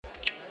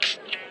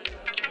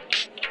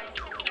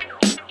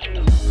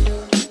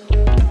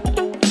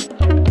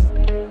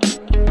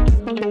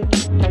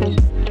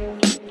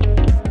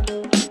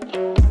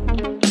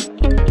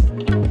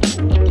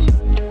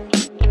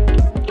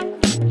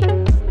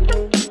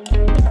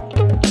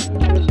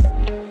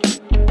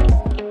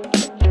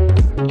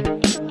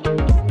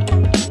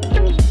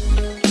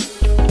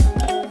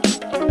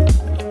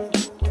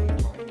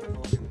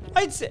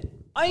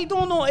I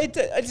don't know. I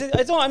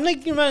don't. I'm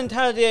like your man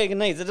Talladega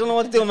Nights. I don't know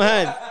what to do with my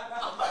hand.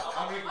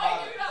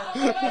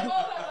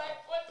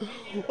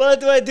 What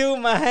do I do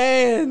with my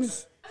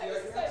hands?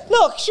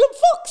 Look, for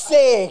fuck's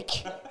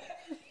sake!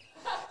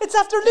 It's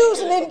after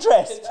losing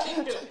interest.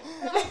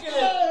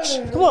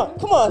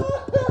 Come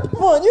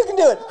on, you can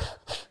do it.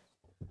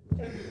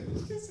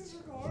 This is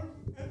recording,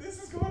 and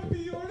this is going to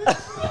be your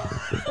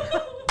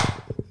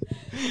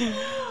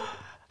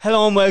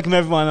Hello and welcome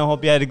everyone. I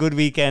hope you had a good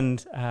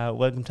weekend.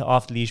 Welcome to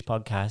Off the Leash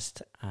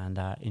podcast and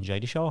enjoy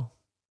the show.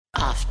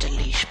 Off the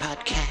Leash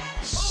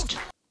podcast.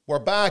 We're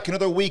back,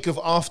 another week of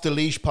Off the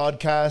Leash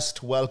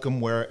podcast. Welcome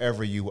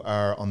wherever you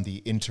are on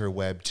the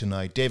interweb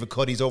tonight. David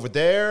Cuddy's over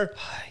there.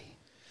 Hi.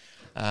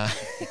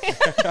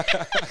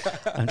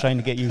 I'm trying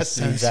to get used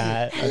to these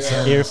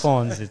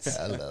earphones. It's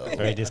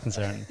very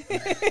disconcerting.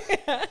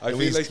 I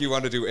feel like you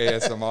want to do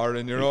ASMR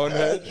in your own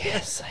head.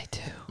 Yes, I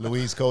do.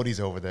 Louise Cody's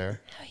over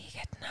there. How you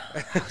getting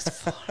on? How's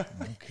fun?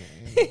 Okay.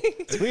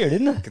 It's weird,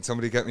 isn't it? Can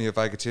somebody get me a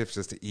bag of chips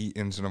just to eat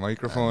into the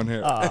microphone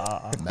here?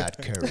 Matt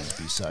Curry's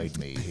beside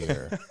me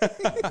here.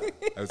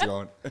 How's it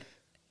going?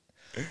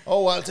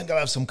 Oh, I think I'll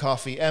have some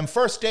coffee.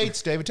 First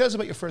dates, David. Tell us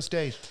about your first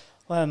date.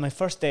 Well, my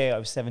first day, I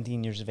was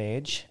 17 years of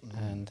age,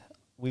 and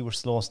we were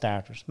slow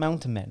starters.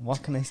 Mountain men,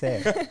 what can I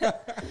say?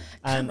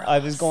 And I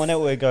was going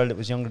out with a girl that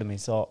was younger than me,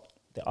 so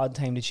the odd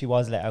time that she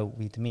was let out,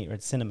 we had to meet her at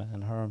the cinema,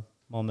 and her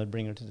mum would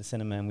bring her to the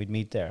cinema, and we'd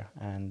meet there,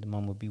 and the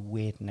mum would be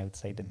waiting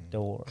outside the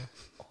door.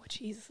 Oh,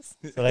 Jesus.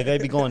 So, like,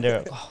 I'd be going there,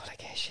 oh, will I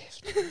get a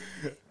shift?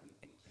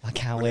 I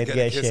can't wait to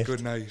get a shift.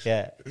 Good night.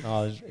 Yeah,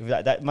 no,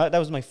 that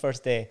was my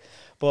first day.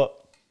 But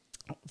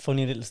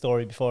funny little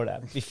story before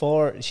that.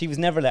 Before, she was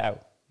never let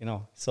out. You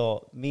know,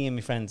 so me and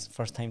my friends,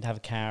 first time to have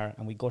a car,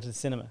 and we'd go to the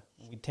cinema.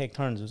 We'd take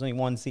turns. There was only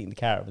one seat in the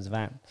car. It was a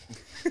van.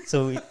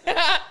 So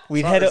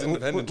we'd head up.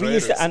 We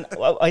used to, and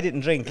I didn't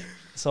drink,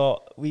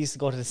 so we used to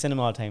go to the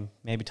cinema all the time.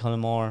 Maybe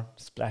Tullamore,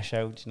 splash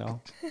out, you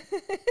know.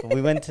 But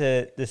we went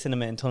to the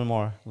cinema in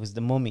Tullamore. It was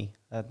The Mummy.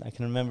 I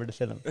can remember the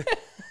film.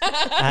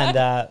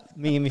 And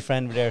me and my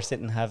friend were there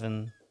sitting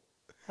having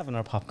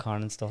our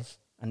popcorn and stuff.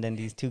 And then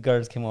these two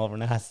girls came over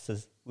and asked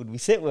us, would we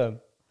sit with them?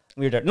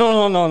 We were there,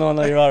 no,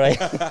 you're all right.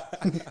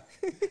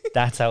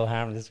 That's how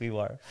harmless we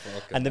were.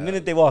 And the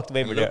minute they walked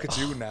away, we were there. Look at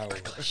you now.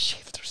 Could go a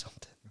shift or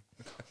something.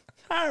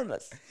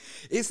 Harmless.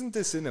 Isn't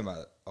the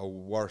cinema the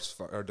worst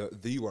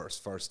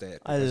first date?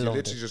 I Because you loved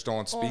literally it. just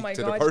don't speak my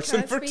to God, the you person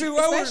can't for speak. 2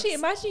 hours. Especially,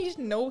 imagine you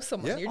didn't know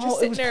someone. Yeah. You're just It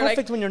sitting was there perfect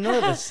like, when you're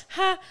nervous.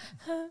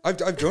 I've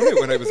done it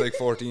when I was like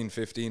 14,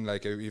 15.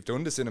 Like, you've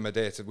done the cinema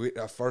dates,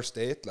 a first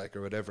date, like,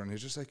 or whatever, and you're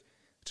just like,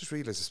 I just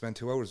realised I spent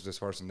 2 hours with this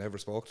person, never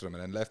spoke to them,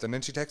 and then left. And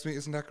then she texted me,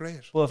 isn't that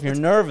great? Well, if you're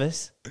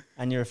nervous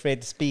and you're afraid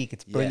to speak,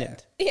 it's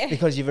brilliant. Yeah.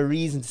 Because you have a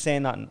reason to say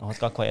nothing. Oh, it's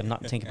got quiet. I'm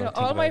not thinking about it.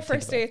 all my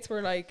first dates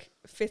were like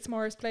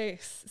Fitzmaurice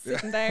Place,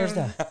 sitting down. Where's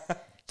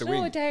that? The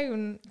No, wing.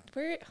 down.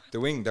 Where? The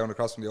wing down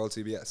across from the old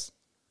CBS.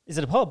 Is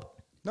it a pub?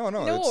 No,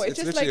 No, it's it's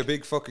just literally like a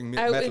big fucking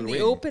out metal in the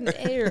wing. open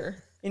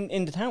air.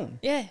 In the town?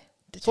 Yeah.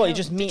 So you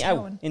just meet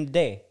out in the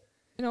day?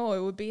 No,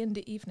 it would be in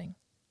the evening.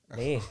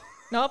 Late.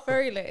 Not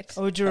very late.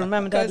 Oh, would your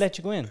mum and dad 'Cause- let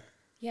you go in?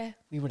 Yeah.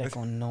 We were like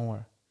going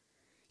nowhere.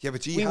 Yeah,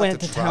 but We you went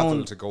have to to travel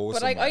town. to go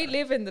But like, somewhere. I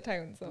live in the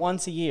town, so.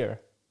 Once a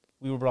year,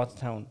 we were brought to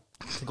town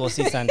to go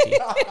see Santi.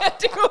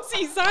 to go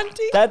see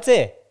Santi. That's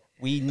it.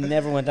 We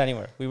never went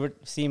anywhere. We were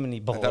seemingly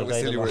bored. That was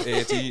till you were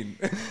 18.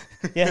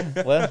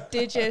 Yeah, well,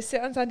 Did you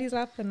sit on Santi's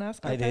lap and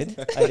ask her I did.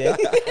 questions?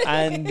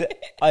 And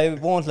I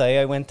won't lie,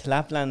 I went to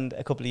Lapland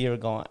a couple of years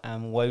ago,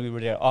 and while we were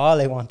there, all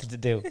I wanted to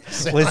do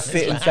was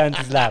sit in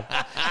Santa's lap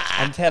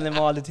and tell him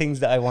all the things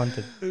that I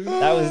wanted.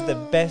 That was the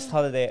best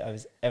holiday I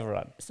was ever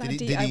on.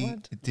 Santi, I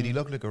want. Did he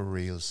look like a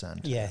real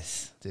Santa?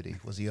 Yes. Did he?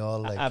 Was he all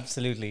like...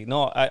 Absolutely.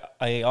 No,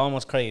 I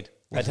almost cried.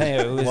 I tell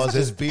you, it was... Was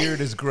his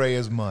beard as grey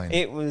as mine?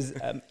 It was,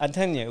 I'm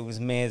telling you, it was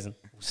amazing.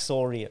 It was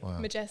so real. Wow.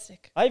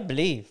 Majestic. I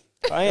believe.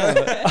 I am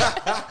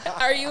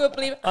Are you a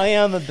believer? I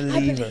am a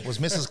believer. Was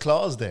Mrs.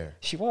 Claus there?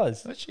 She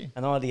was. Was she?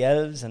 And all the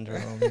elves and they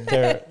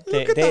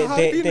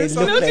happiness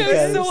on looked Look, like I was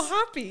elves. so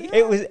happy.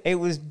 It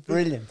was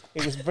brilliant.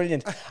 It was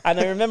brilliant. And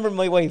I remember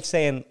my wife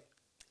saying,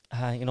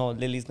 you know,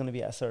 Lily's going to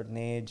be at a certain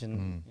age,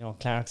 and you know,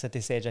 Clark's at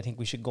this age. I think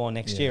we should go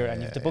next year, and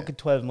you have to book it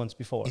 12 months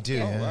before. You do,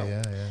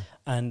 yeah.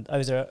 And I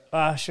was there.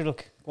 Sure,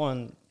 look, go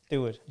on,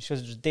 do it. She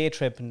says there's a day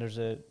trip and there's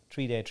a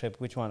 3-day trip.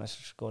 Which one? I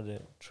should go to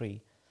the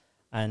 3.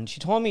 And she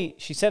told me,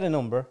 she said a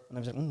number, and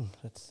I was like,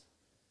 that's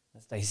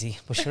dicey.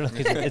 But sure, look,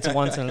 it's a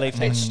once in a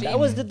lifetime. That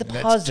was the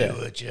deposit. Let's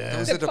do it, yeah. That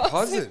was a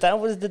deposit. That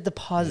was the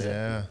deposit.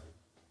 Yeah.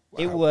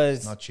 It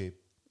was Not cheap.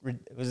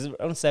 It was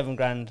around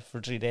 $7,000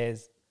 for 3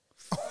 days.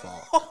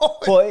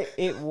 But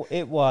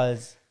it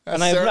was,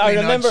 and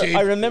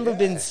I remember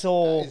being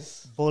so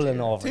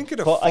bulling over. Think of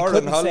the but I foreign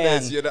couldn't say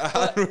holidays you'd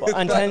had. but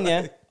I'm telling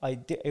you,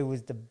 it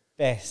was the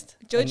best.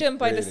 Judging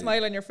by the Really?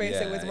 smile on your face,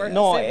 Yeah, it was yeah. worth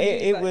No, it.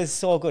 it was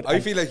so good. I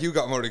And feel like you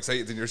got more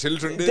excited than your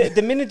children did.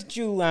 the minute that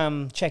you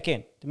check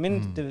in,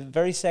 the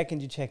very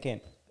second you check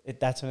in,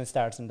 that's when it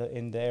starts in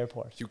the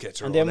airport. You get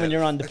your And then own when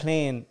you're elf. on the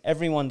plane,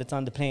 everyone that's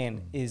on the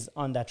plane is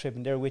on that trip,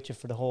 and they're with you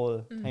for the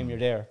whole time you're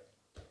there.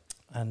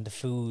 and the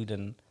food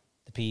and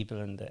the people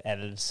and the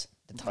elves,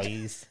 the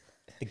toys,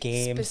 the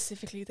games,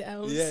 Specifically the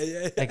elves.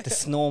 Yeah. like the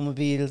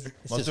snowmobiles.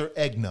 It's Was just- there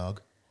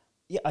eggnog?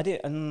 Yeah, I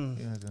did. I've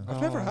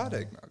never had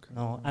eggnog.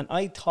 No, and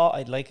I thought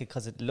I'd like it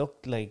because it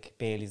looked like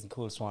Bailey's and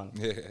Cool Swan.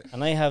 Yeah.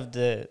 And I have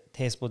the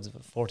taste buds of a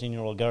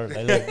 14-year-old girl.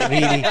 I like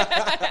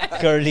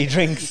really girly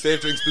drinks.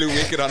 Dave drinks Blue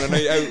Wicked on a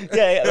night out.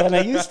 Yeah, when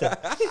I used to.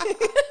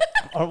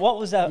 Or what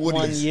was that Woodies.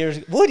 1 year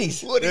ago?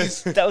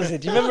 Woodies. That was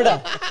it. Do you remember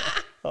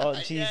that? Oh,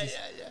 Jesus.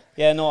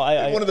 Yeah, no,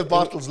 I One of the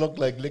bottles looked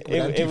like liquid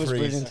It was antifreeze.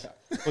 brilliant.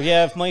 But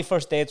yeah, if my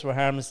first dates were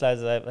harmless,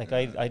 lads,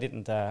 I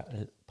didn't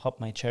pop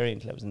my cherry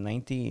until I was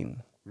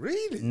 19.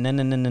 Really?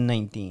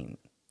 19.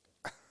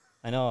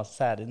 I know, it's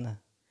sad, isn't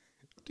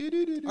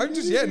it?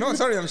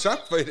 I'm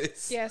shocked by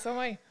this. Yeah, so am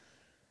I.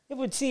 Yeah,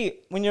 but see,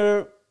 when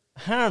you're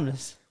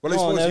harmless, Well, I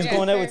no, and suppose I was you-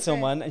 going Yeah, out fair, with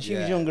someone, and she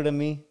was Yeah. younger than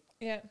me.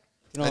 Yeah.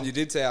 You know, And you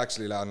did say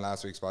actually on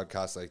last week's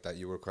podcast like that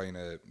you were kind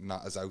of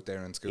not as out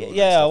there in school. and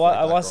yeah, stuff like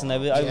I that wasn't. I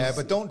growing was, up. I Yeah, was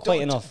but don't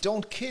quite enough.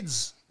 Don't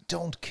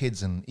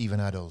kids and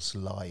even adults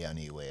lie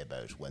anyway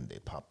about when they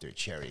pop their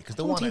cherry because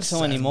they I don't want think to so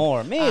sound-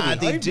 anymore. Maybe.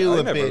 they I do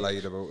a never bit.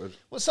 lied about it.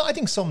 Well, so I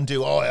think some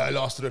do. Oh, I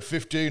lost it at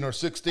 15 or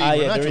 16. Ah, But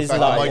in yeah, there actual is a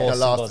fact, lot I of might have boasting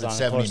lost goes it on at in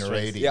 17 first or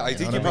race. 18. Yeah, I you think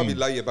know you what probably mean?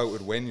 lie about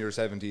it when you're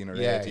 17 or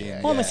Yeah, 18.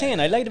 yeah. What am I saying?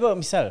 I lied about it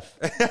myself.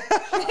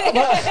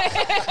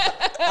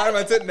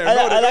 I'm sitting there.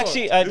 I'll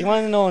actually. Do you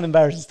want to know an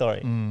embarrassing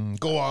story?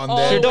 Go on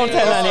Always. then. Sure, don't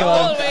tell anyone.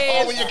 Oh, Always.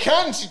 well, you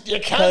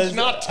can't 'Cause,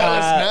 not tell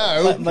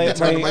us now. My,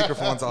 Turn the my,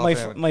 microphones off. my,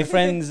 Eamon. my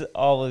friends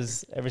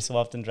always, every so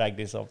often, drag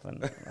this up,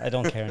 and I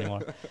don't care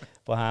anymore.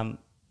 But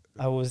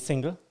I was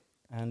single,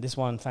 and this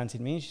one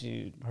fancied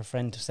me. Her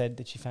friend said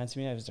that she fancied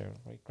me. I was there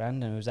right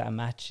grand, and it was at a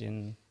match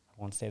in,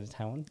 I won't say the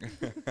town.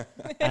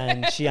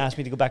 And she asked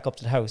me to go back up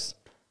to the house.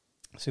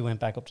 So we went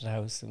back up to the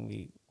house, and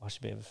we watched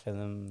a bit of a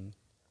film.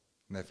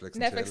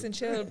 Netflix and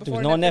chill. There Before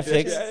was no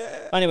Netflix.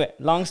 Yeah. Anyway,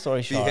 long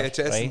story short,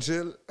 VHS right? and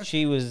chill.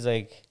 She was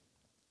like,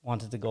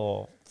 wanted to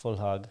go full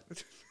hog,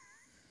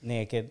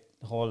 naked,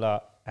 the whole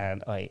lot,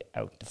 and I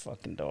out the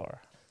fucking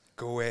door.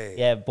 Go away.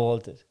 Yeah,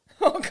 bolted.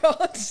 Oh,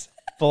 God.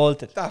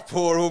 Bolted. That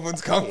poor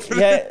woman's confidence.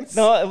 Yeah,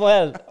 no,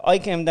 well, I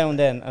came down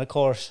then, and of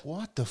course,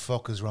 What the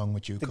fuck is wrong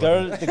with you, the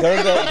Cody? the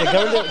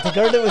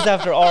girl that was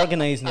after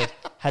organising it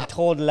had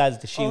told the lads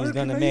that she was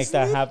going to make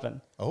that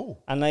happen. Oh,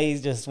 And I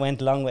just went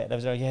along with it. I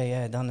was like,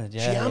 yeah, done it.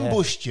 Yeah, she yeah.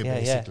 ambushed you, Yeah, yeah.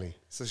 basically.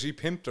 So she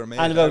pimped her mate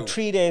And about out.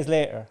 3 days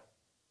later,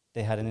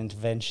 they had an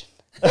intervention.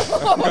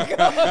 Oh my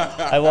God.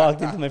 I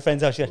walked into my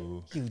friend's house. She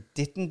went, you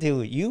didn't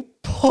do it, you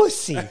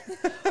pussy.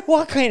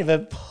 What kind of a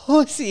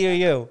pussy are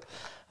you?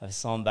 I was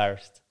so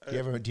embarrassed. Do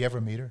you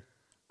ever meet her?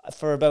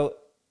 For about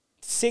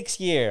 6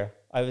 years,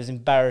 I was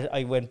embarrassed.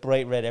 I went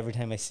bright red every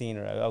time I seen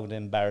her out of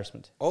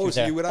embarrassment. She Oh, was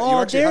so there. you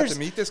actually had there's- to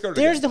meet this girl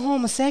There's again? the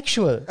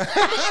homosexual.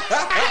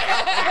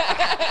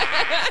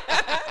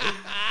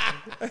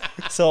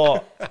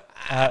 So,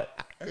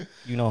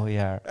 you know who you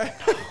are. I'm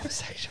not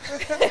homosexual.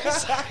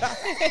 Sorry.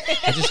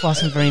 I just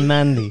wasn't very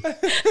manly.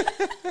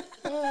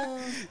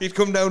 He'd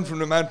come down from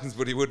the mountains,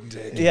 but he wouldn't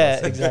take it.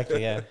 Yeah,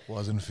 exactly, yeah.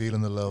 Wasn't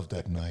feeling the love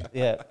that night.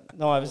 Yeah.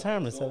 No, I was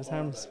harmless.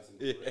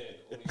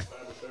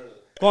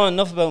 Go on,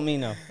 enough about me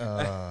now.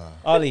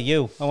 Ollie,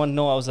 you. I want to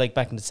know what I was like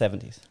back in the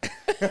 70s.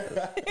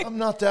 I'm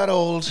not that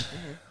old.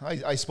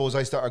 I suppose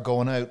I started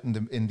going out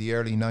in the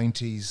early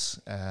 90s.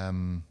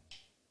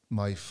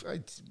 My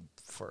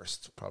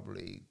first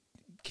probably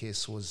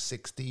kiss was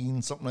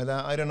 16, something like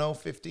that. I don't know,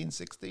 15,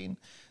 16.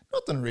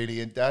 Nothing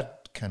really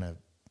that kind of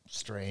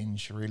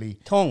strange, really.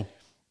 Tongue.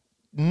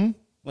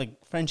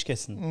 Like French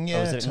kissing.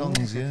 Yeah, That was it.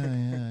 tongues,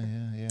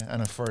 yeah.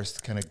 And a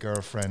first kind of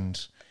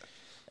girlfriend,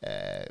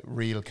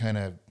 real kind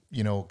of,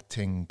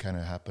 thing kind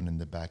of happened in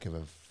the back of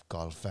a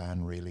golf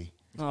van, really.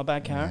 Not a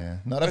bad car. Yeah,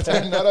 not a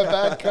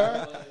bad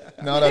car.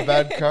 Not a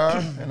bad car.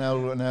 An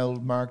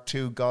old Mark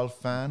II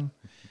golf van.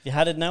 If you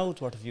had it now,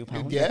 it's worth a few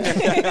pounds.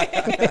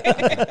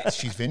 Yeah.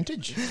 She's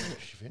vintage.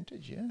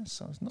 Yeah.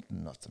 So it's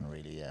nothing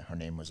really. Yeah. Her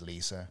name was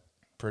Lisa.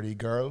 Pretty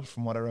girl,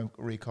 from what I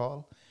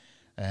recall.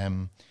 I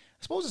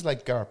suppose it's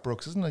like Garth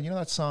Brooks, isn't it? You know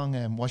that song,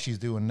 What She's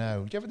Doing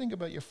Now? Do you ever think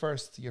about your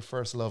first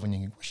love and you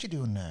think, what's she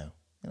doing now?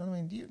 You know what I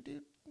mean? Do you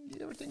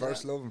ever think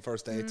First of that? love and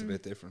first date's a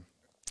bit different.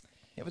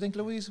 You ever think,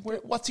 Louise,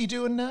 what's he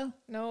doing now?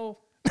 No.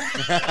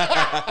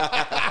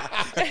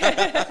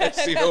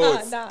 She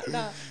knows.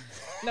 Nah.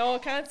 No, I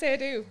can't say I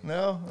do.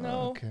 No? No.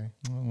 Oh, okay.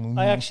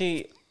 I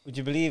actually, would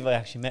you believe I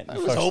actually met my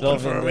was first hoping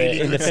love for a in really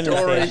the good filling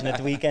story. station at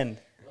the weekend?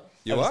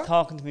 You I was what?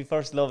 talking to my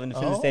first love in the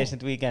filling Oh. station at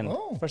the weekend.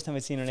 Oh. First time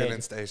I'd seen her. Filling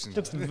naked. station.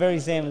 Looks the very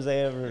same as I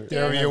ever.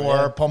 There you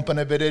were, pumping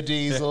a bit of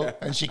diesel,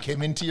 and she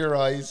came into your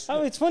eyes.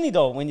 Oh, it's funny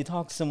though when you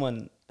talk to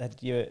someone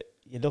that you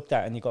looked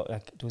at and you got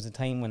like there was a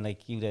time when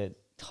like you'd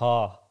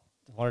thought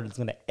the world's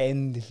gonna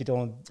end if you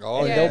don't Oh,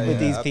 end yeah, up with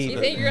these absolutely. You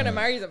people. think you're going to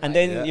marry them. And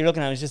like. then you're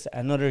looking at it, it's just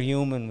another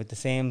human with the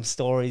same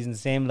stories and the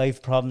same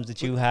life problems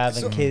that you have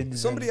and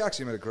kids. Somebody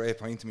actually made a great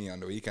point to me on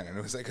the weekend, and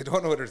it was like, I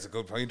don't know whether it's a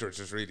good point or it's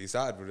just really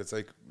sad, but it's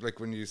like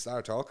when you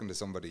start talking to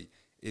somebody,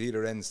 it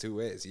either ends two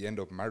ways. You end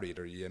up married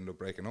or you end up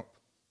breaking up.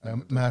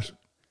 And Matt,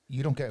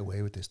 You don't get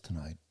away with this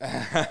tonight.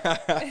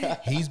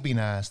 He's been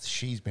asked,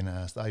 she's been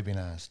asked, I've been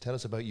asked. Tell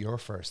us about your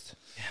first.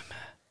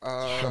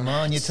 Come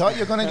on, you thought you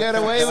were going to get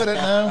away with it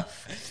now.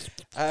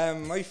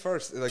 My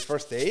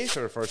first date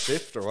or first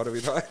shift or what are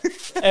we talking?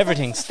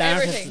 Everything.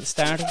 Start Everything.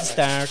 at the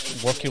start.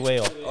 Work your way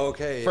up.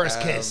 Okay.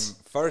 First kiss.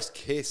 First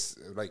kiss,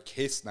 like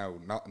kiss now,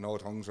 no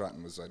tongues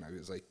ratting was when I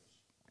was like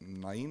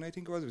 9, I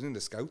think it was. It was in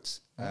the Scouts.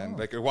 And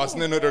like it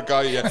wasn't another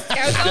guy yet.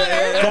 I'm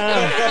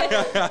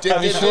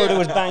sure there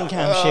was band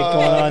camp shit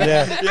going on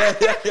there.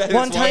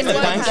 One time at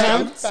band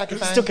camp,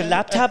 stuck a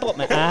laptop up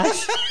my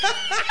ass.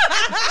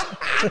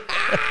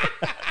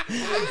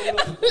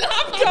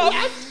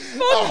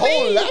 A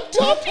whole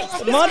laptop?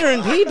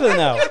 Modern people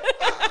now.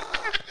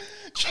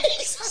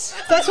 Jesus.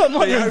 That's what They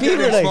modern are people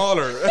getting are like.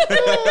 smaller.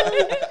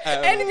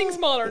 Anything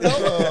smaller, no.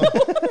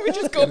 We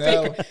just go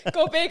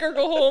big or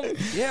go home.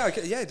 Yeah,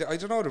 I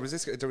don't know. There was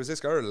this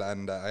girl,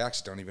 and I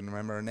actually don't even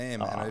remember her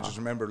name. And I just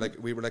remember, like,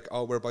 we were like,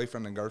 oh, we're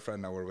boyfriend and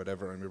girlfriend now, or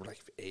whatever. And we were like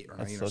 8 or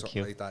 9 That's or so something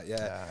cute. like that.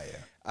 Yeah.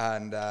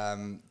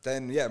 And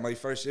then my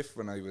first shift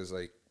when I was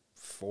like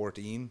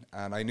 14,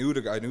 and I knew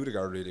the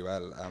girl really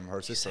well.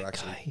 Her sister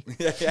actually.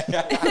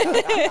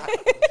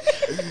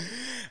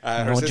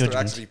 Her No sister judgment.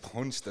 actually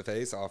punched the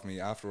face off me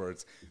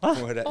afterwards.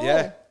 What? But,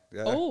 yeah.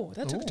 Oh,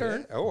 that took a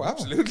turn. Oh,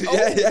 absolutely.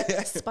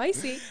 Yeah.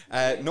 Spicy.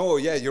 No,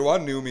 your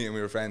one knew me and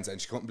we were friends, and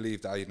she couldn't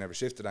believe that I had never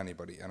shifted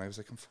anybody. And I was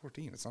like, I'm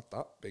 14, it's not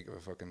that big of a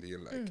fucking deal.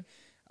 Like,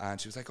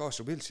 and she was like, oh,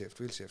 so we'll shift.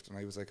 And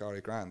I was like, all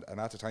right, grand. And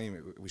at the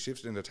time, we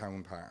shifted in the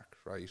town park,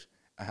 right?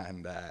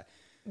 And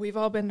We've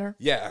all been there.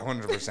 yeah,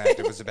 100%.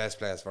 It was the best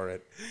place for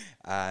it.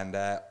 And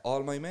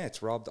all my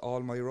mates robbed all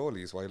my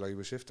rollies while I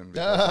was shifting.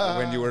 Because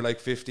when you were like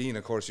 15,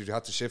 of course, you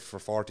had to shift for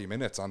 40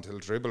 minutes until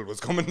dribble was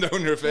coming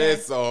down your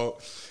face. So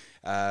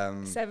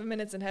 7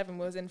 minutes in heaven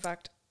was in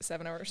fact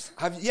 7 hours.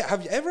 have you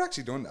ever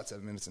actually done that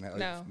 7 minutes in hell?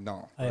 No.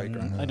 No. I Right,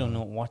 don't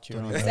know what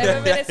you're on.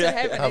 7 minutes in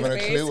heaven Having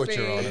is a clue what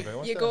basically you're on about.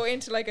 What's you that? go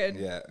into like a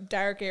Yeah.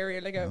 dark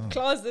area, like a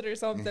closet or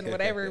something,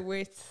 whatever,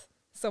 with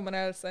someone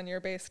else, and you're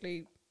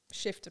basically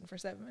shifting for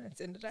 7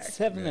 minutes in the dark.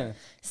 7 minutes.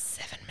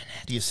 7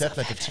 minutes. Do you set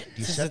like a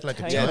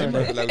timer. Yeah, they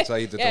timer? put it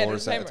outside the Yeah, door,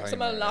 there's a set a timer. timer.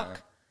 Someone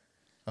lock.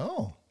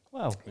 Oh.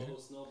 Wow.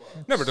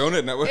 Never done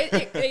it. No.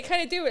 They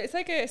kind of do it. It's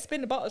like a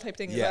spin the bottle type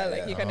thing Yeah, as well. Like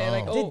yeah. you kind of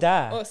like Did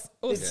that? us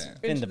Yeah.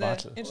 Spin the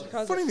bottle. into the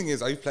closet. Funny thing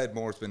is, I've played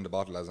more spin the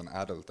bottle as an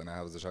adult than I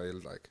have as a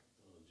child. Like,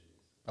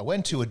 I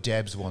went to a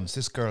Debs once.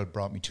 This girl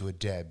brought me to a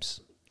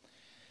Debs.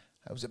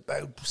 I was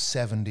about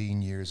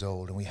 17 years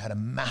old, and we had a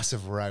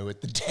massive row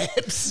at the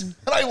Debs. And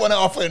I went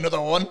off with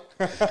another one.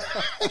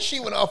 She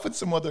went off with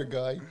some other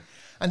guy.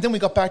 And then we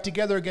got back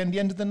together again at the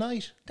end of the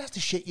night. That's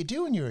the shit you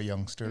do when you're a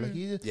youngster. Like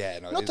Yeah,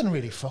 no, it nothing is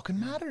really fucking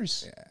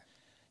matters. yeah.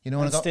 You know,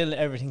 And and I got, still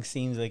everything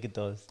seems like it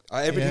does.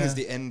 Everything Yeah. is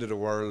the end of the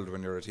world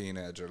when you're a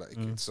teenager. Like,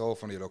 it's so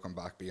funny looking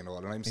back being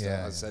old. And I'm still,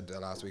 Yeah, as I said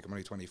last week, I'm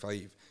only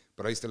 25.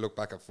 But I still look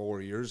back at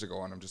 4 years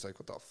ago and I'm just like,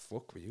 what the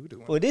fuck were you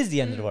doing? But it is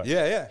the end of the world.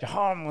 Yeah. Your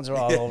hormones are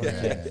all over the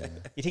place.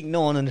 You think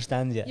no one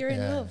understands you. You're in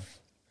Yeah. love.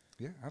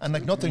 Yeah, absolutely. and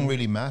like nothing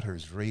really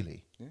matters,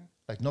 really. Yeah.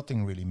 Like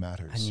nothing really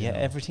matters. And you yet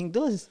know. everything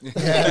does.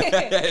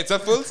 It's a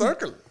full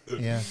circle.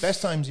 Yeah,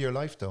 best times of your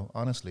life, though.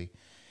 Honestly,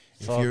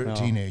 if Fuck you're no. a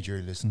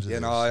teenager, listen to Yeah,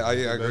 this. no, I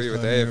agree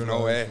with Best time of Dave. your No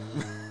life.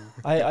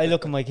 way. I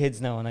look at my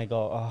kids now and I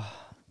go, oh,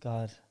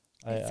 God.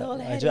 It's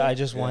all I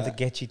just want to Yeah.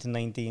 get you to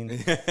 19.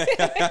 Just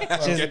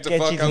Get the get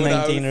fuck you to out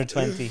 19 now. or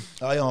 20.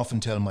 I often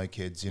tell my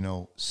kids, you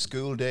know,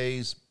 school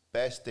days,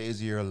 best days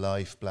of your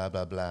life, blah,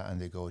 blah, blah.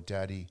 And they go,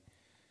 Daddy,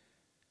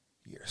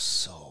 you're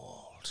so old.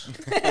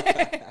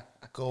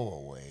 Go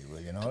away, will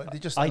you know? They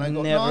just, and I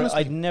go, "No, honestly,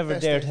 I'd never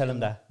best dare days tell of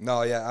them your that.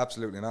 No, yeah,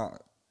 absolutely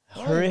not.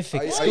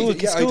 Horrific. School I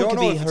could don't know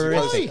be if it's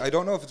horrific. because, I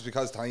don't know if it's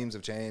because times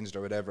have changed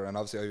or whatever. And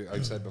obviously,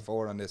 I've said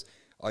before on this,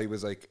 I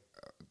was like,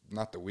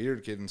 not the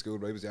weird kid in school,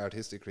 but I was the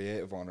artistic,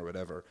 creative one or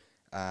whatever.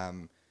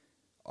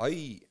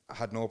 I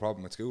had no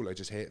problem with school. I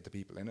just hated the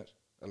people in it.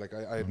 Like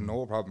I had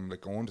no problem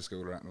like going to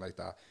school or anything like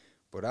that.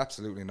 But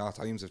absolutely not.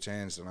 Times have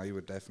changed, and I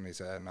would definitely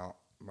say no.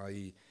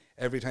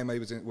 Every time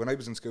when I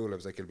was in school, I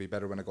was like, it'll be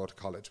better when I go to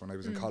college. When I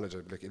was in college,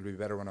 I'd be like, it'll be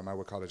better when I'm out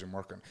of college and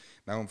working.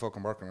 Now I'm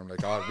fucking working. I'm like,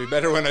 oh, it'll be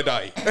better when I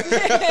die.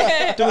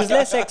 There was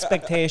less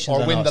expectations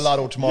Or on win us. the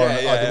lotto tomorrow.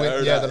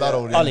 Yeah, The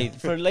lotto. yeah. Ollie,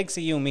 for like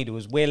say you and me, there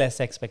was way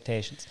less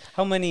expectations.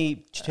 How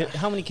many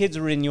kids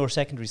were in your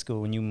secondary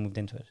school when you moved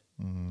into it?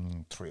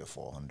 300 or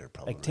 400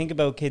 probably. Like, think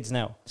about kids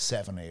now,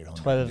 700,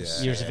 800. 12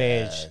 Yeah. years of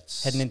age,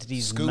 it's- heading into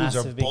these schools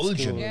massive are big bulging.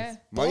 schools. Yeah.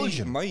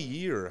 My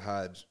year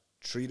had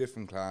 3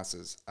 different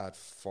classes at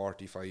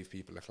 45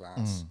 people a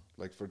class.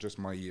 Like for just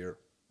my year.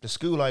 The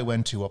school I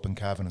went to up in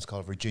Cavan is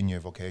called Virginia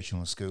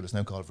Vocational School. It's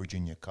now called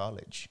Virginia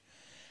College.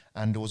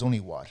 And there was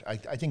only I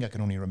think I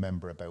can only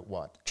remember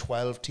about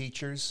 12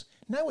 teachers.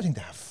 Now I think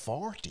they have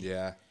 40.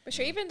 Yeah. But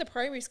sure, even the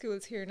primary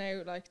schools here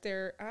now, like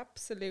they're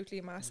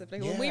absolutely massive.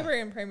 Like when we Yeah. were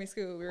in primary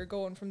school, we were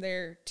going from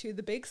there to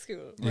the big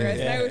school. Whereas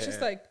now it's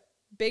just like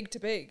big to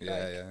big. Yeah,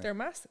 like yeah. they're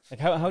massive. Like,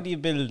 how do you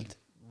build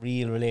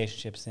real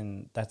relationships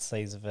in that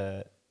size of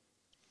a...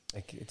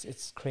 Like,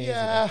 it's crazy.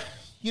 Yeah.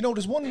 You know,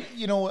 there's one,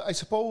 you know, I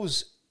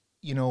suppose,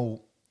 you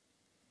know,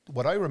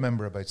 what I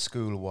remember about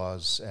school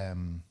was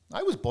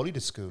I was bullied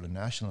at school, in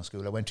national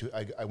school.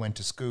 I went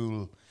to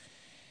school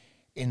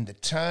in the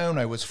town.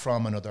 I was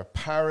from another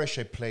parish.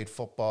 I played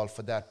football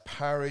for that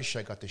parish.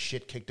 I got the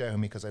shit kicked out of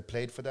me because I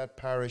played for that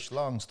parish.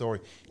 Long story.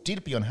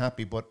 Deeply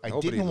unhappy, but I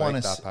didn't want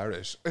to that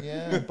parish.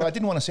 Yeah, but I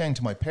didn't want to say anything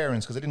to my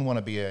parents because I didn't want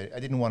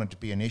it to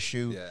be an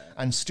issue. Yeah.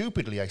 And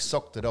stupidly, I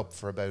sucked it up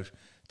for about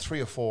 3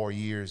 or 4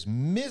 years,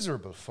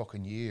 miserable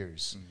fucking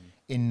years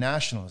in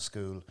national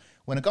school.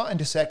 When I got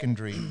into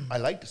secondary, I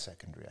liked the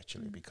secondary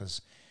actually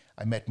because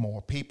I met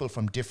more people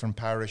from different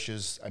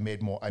parishes. I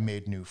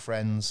made new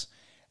friends.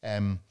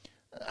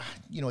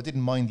 I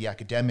didn't mind the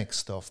academic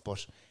stuff,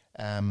 but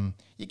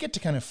you get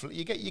to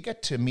you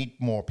get to meet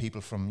more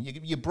people from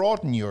you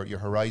broaden your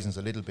horizons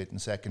a little bit in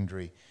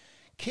secondary.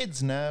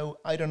 Kids now,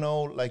 I don't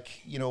know, I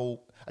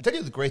tell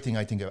you the great thing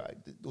I think about.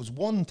 There's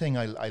one thing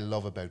I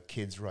love about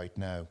kids right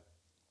now.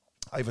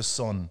 I have a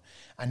son,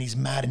 and he's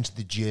mad into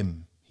the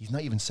gym. He's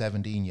not even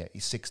 17 yet.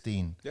 He's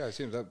 16. Yeah, I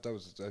seen him.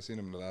 I seen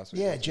him the last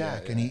week. Yeah,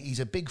 Jack, and he's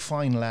a big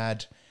fine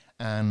lad.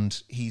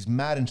 And he's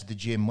mad into the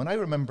gym. When I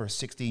remember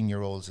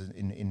 16-year-olds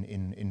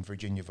in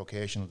Virginia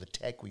vocational, the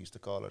tech we used to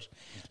call it,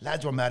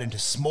 lads were mad into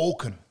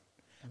smoking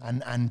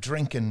and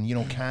drinking,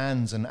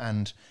 cans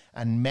and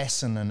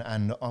messing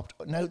and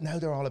now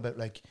they're all about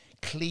like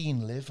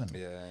clean living.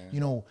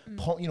 Yeah.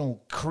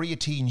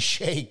 Creatine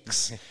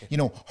shakes,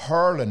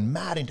 hurling,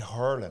 mad into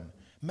hurling,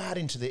 mad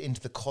into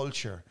the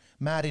culture,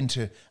 mad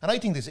into, and I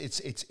think this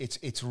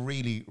it's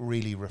really,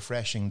 really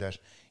refreshing that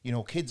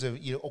kids are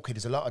okay.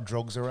 There's a lot of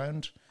drugs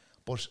around.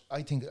 But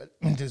I think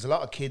there's a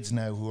lot of kids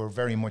now who are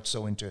very much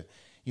so into,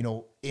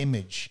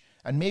 image,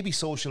 and maybe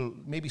social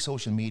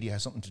media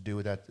has something to do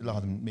with that. A lot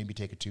of them maybe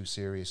take it too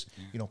serious,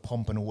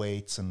 pumping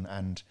weights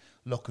and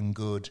looking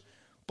good.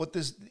 But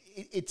they're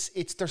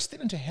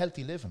still into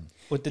healthy living.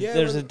 But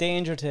there's a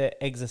danger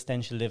to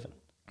existential living,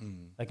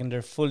 and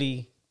they're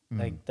fully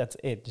that's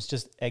it. It's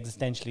just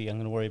existentially. I'm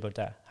going to worry about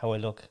that. How I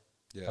look.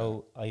 Yeah.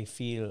 How I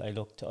feel I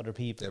look to other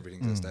people.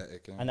 Everything's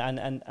aesthetic.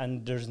 Yeah.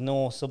 And there's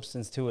no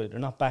substance to it. They're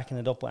not backing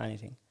it up with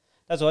anything.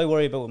 That's what I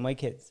worry about with my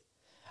kids.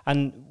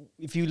 And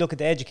if you look at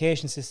the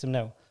education system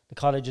now, the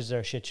colleges are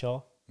a shit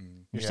show.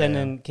 You're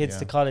sending kids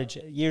to college.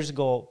 Years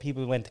ago,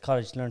 people went to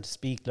college to learn to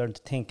speak, learn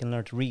to think, and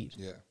learn to read.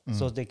 Yeah.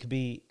 So they could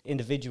be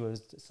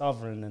individuals,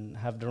 sovereign, and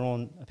have their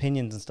own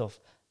opinions and stuff.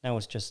 Now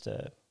it's just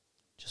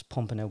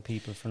pumping out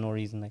people for no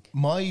reason.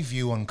 My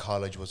view on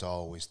college was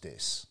always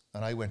this.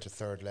 And I went to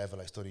third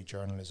level, I studied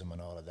journalism and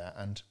all of that.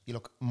 And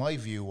my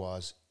view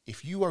was,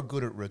 if you are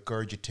good at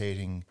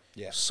regurgitating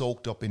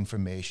soaked up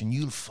information,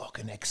 you'll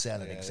fucking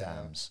excel at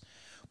exams.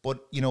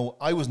 But,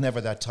 I was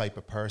never that type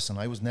of person.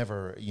 I was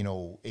never,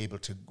 able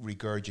to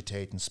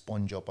regurgitate and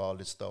sponge up all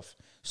this stuff,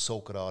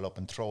 soak it all up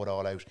and throw it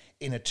all out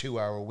in a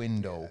 2-hour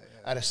window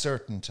at a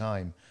certain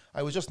time.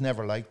 I was just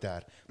never like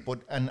that.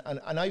 But and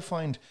I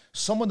find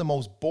some of the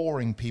most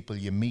boring people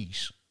you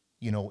meet,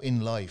 in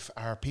life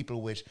are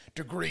people with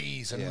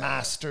degrees and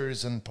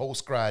masters and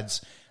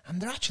postgrads, and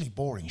they're actually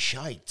boring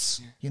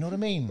shites. You know what I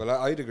mean? Well,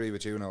 I'd agree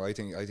with you. I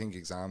think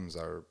exams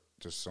are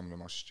just some of the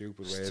most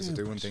stupid ways of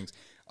doing things.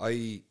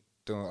 I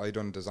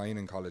done design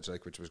in college,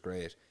 which was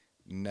great.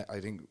 I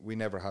think we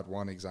never had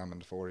one exam in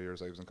the 4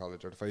 years I was in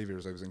college, or the 5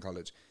 years I was in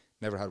college.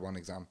 Never had one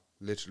exam.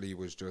 Literally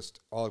was just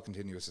all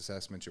continuous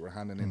assessments. You were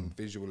handing in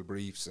visual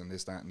briefs and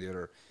this, that, and the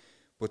other.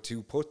 But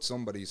to put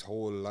somebody's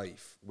whole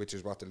life, which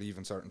is what the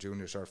Leaving Cert and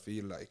Junior Cert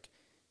feel like,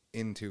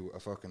 into a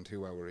fucking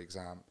 2-hour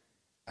exam,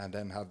 and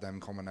then have them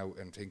coming out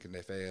and thinking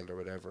they failed or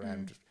whatever.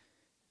 And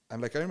I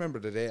remember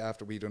the day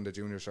after we done the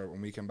Junior Cert,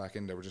 when we came back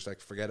in, they were just like,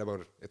 forget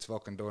about it. It's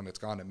fucking done. It's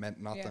gone. It meant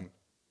nothing.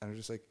 Yeah. And it was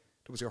just like,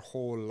 it was your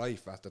whole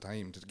life at the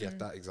time to get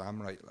that exam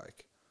right.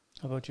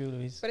 How about you,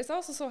 Louise? But it's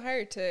also so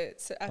hard to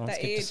at that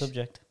age. The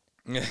subject.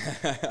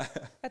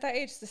 At that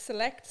age, to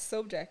select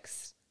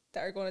subjects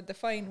that are going to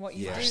define what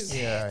you do.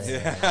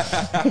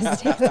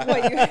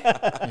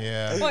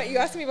 What, you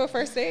asked me about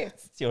first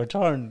dates? It's your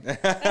turn. I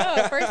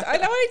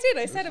know what I did.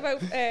 I said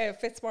about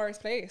Fitzmaurice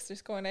Place,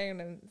 just going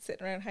down and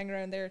sitting around, hanging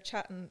around there,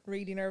 chatting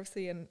really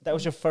nervously. And that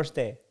was your first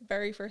day?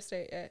 Very first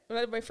day, yeah.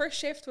 Well, my first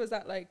shift was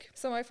at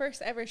so my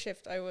first ever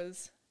shift, I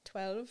was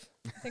 12,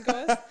 I think it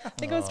was. I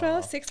think it was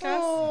 12, 6th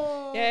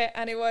class. Yeah,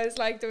 and it was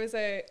there was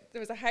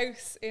a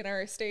house in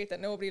our estate that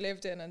nobody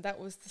lived in, and that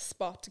was the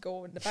spot to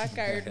go in the back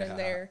garden in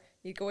there.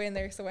 You go in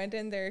there, so I went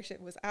in there.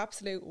 It was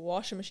absolute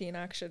washing machine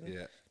action.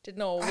 Yeah. Didn't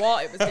know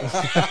what it was doing.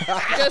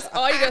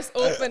 I just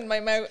opened my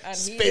mouth and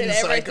he did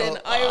everything.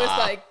 I was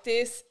like,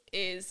 this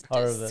is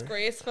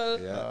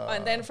disgraceful. Yeah.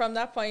 And then from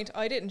that point,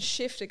 I didn't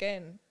shift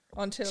again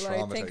until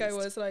I think I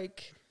was I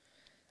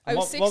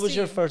was 16. What was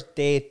your first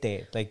date?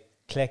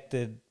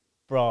 Collected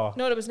bra?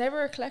 No, there was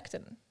never a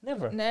collecting.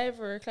 Never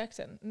a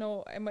collecting.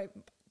 No,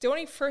 the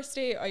only first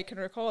date I can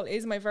recall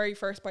is my very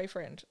first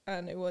boyfriend,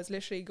 and it was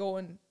literally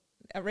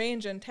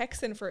arranging,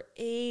 texting for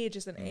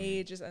ages and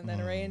ages, and then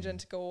arranging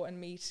to go and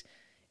meet.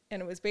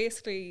 And it was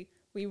basically,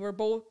 we were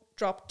both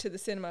dropped to the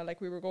cinema, like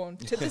we were going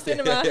to the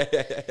cinema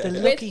The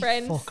with lucky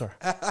friends.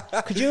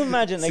 fucker. Could you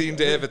imagine? Like, Seen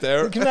David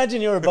there. Can you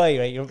imagine you're a boy,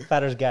 right? Your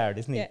father's guard,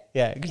 isn't he?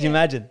 Yeah. Could you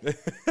imagine?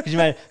 Could you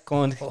imagine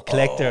going to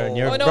collector and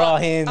you're Oh no,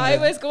 brought in? I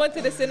was going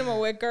to the cinema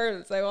with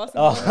girls. I wasn't.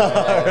 Oh, going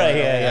with right,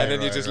 yeah. And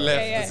then you just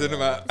left the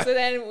cinema. So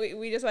then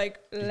we just like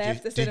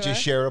left the cinema. Did you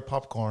share a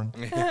popcorn?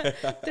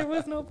 There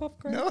was no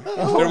popcorn.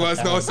 There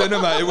was no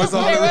cinema. It was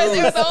all It rules.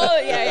 was all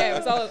it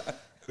was all of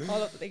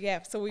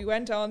so we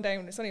went on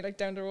down. It's only like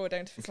down the road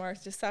down to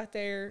Fitzmart. Just sat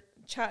there,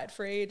 chatted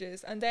for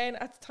ages, and then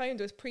at the time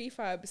there was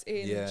prefabs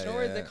in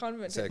the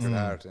convent. Sacred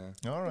Heart,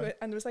 yeah. All right.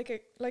 And there was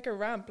like a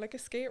ramp, like a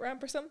skate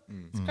ramp or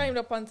something. So climbed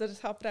up onto the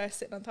top of that,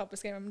 sitting on top of the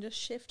skate ramp and just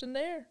shifting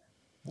there.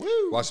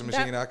 Woo. Washing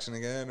machine action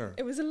again, or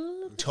It was a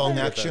little bit Tongue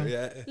better. action.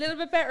 Yeah. Little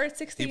bit better at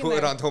 16. He put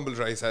it now. on tumble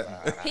dry set.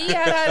 He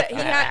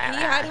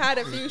had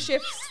a few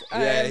shifts.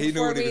 Yeah, he knew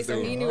before what he me, was so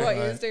doing. he knew what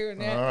he was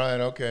doing. Yeah. All right.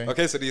 Okay.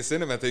 Okay, so the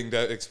cinema thing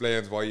that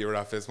explains why you were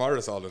at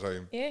Fitzmaurice all the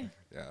time. Yeah.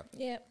 Yeah.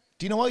 Yeah.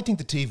 Do you know? I think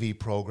the TV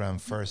program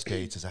First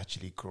Dates is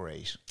actually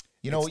great.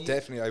 You know, It's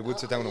definitely, I would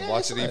sit down and yeah,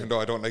 watch isn't it, it? even though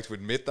I don't like to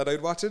admit that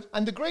I'd watch it.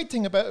 and the great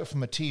thing about it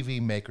from a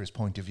TV maker's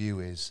point of view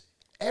is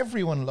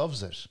everyone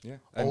loves it. Yeah,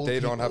 and Old they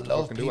don't people have to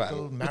love fucking do it.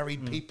 people,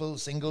 married people,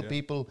 single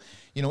people.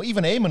 You know,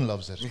 even Eamon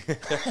loves it.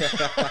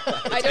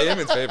 I don't know.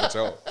 Eamon's favourite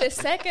show. The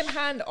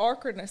second-hand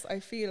awkwardness I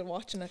feel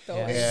watching it though.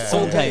 Yeah. Is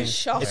Sometimes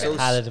shocking. it's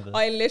palatable.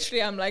 I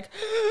literally am like,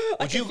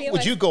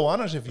 Would you go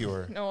on it if you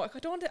were? No, I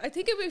don't. I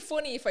think it'd be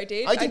funny if I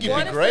did. I think I'd you'd go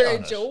be on it great for on a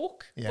it.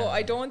 joke, Yeah. but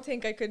I don't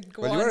think I could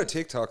go Well, on. you're a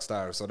TikTok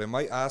star, so they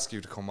might ask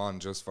you to come on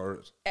just for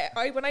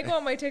it. When I go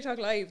on my TikTok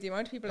live, the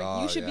amount of people are like,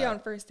 Oh, you should be yeah. on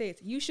First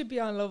Dates, you should be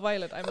on Love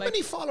Island. I'm How like,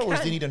 many followers do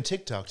can't. you need on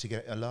TikTok to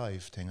get a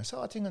live thing? I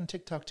saw a thing on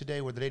TikTok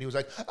today where the lady was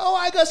like, "Oh,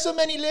 I got so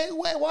many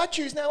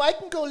watchers now, I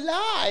can go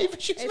live."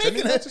 She's It's- Didn't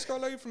making you it. just go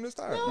live from the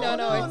start?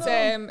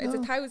 No, it's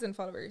 1,000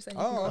 followers. And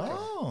you can Oh, go okay. there.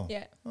 Oh,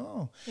 Yeah.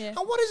 oh, Yeah. And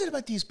what is it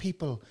about these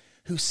people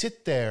who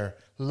sit there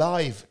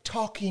live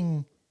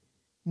talking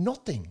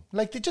nothing?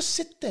 Like they just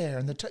sit there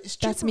and it's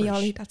That's me, gibberish.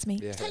 Ollie. That's me.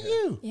 Yeah. Is that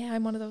you? Yeah,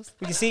 I'm one of those.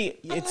 But you see,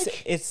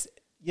 it's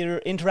you're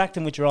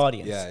interacting with your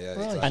audience. Yeah, yeah, Right.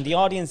 exactly. And the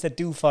audience that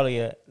do follow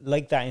you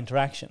like that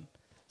interaction.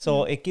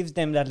 So it gives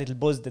them that little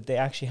buzz that they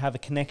actually have a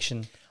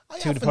connection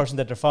to the person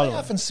that they're following. I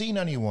haven't seen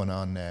anyone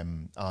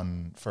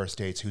on First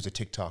Dates who's a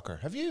TikToker.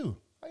 Have you?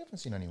 I haven't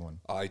seen anyone.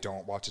 I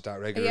don't watch it that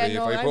regularly. Yeah,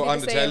 no, if I I'd put be on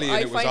the the same. telly and I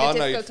it was find on,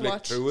 it I'd difficult to flick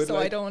watch, through it. so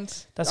like. I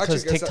don't. That's Actually,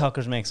 because guess that-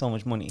 TikTokers make so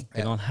much money.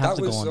 They don't have That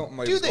to go was on. something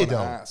I Do was they gonna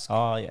though? ask.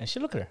 Oh, yeah. She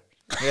look at her.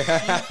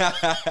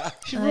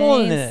 She's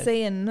rolling in it.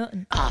 saying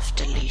nothing.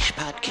 After Leash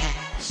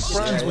Podcast.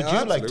 Brands Yeah, would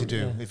you like to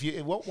do? absolutely. If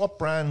you, what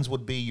brands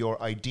would be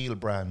your ideal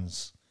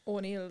brands?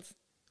 O'Neill's.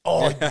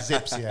 Oh,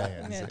 zips,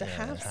 yeah. Yeah, the yeah,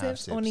 half half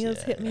zips. O'Neill's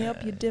yeah, hit me yeah.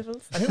 up, you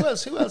devils. And who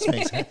else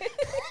makes it?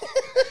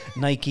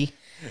 Nike.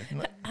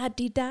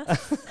 Adidas.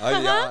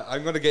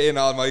 I'm going to get in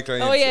all my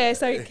clients. Oh yeah,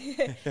 sorry.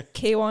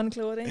 K1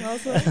 clothing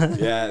also.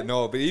 Yeah,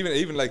 no, but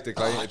even like the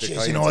client. the Jeez,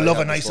 clients you know, I love a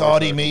have nice before,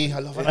 Audi, so- me. I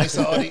love a nice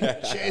Audi.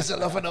 Jeez, I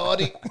love an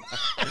Audi.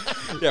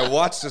 Yeah,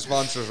 watch the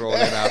sponsors roll in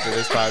after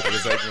this part of the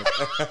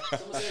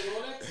segment.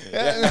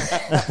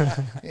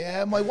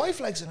 Yeah, my wife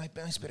likes a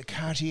nice bit of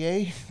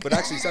Cartier. But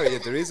actually, sorry,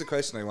 there is a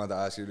question I want to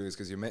ask you, Louis,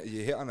 because you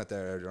hit on it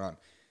there earlier on.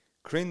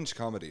 Cringe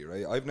comedy,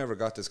 right? I've never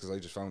got this because I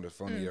just found it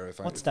funny. Or I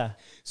found What's it, that?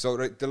 So,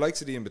 right, the likes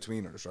of the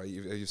In-Betweeners, right?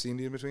 Have you seen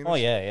the In-Betweeners? Oh,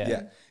 yeah.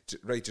 Yeah.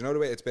 Right, do you know the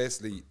way it's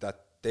basically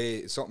that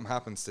something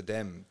happens to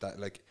them that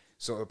like,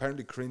 so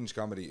apparently cringe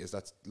comedy is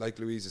that, like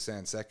Louise is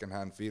saying,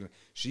 second-hand feeling.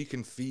 She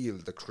can feel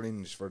the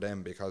cringe for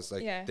them because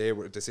like they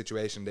were the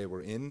situation they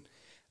were in.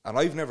 And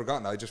I've never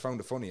gotten it. I just found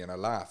it funny and I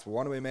laughed. But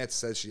one of my mates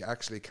says she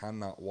actually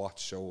cannot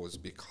watch shows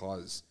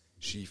because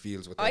she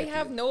feels what they I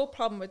have feel. no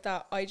problem with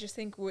that. I just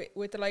think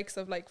with the likes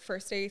of like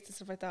First Dates and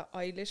stuff like that,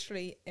 I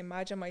literally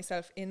imagine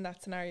myself in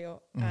that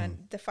scenario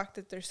and the fact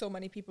that there's so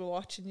many people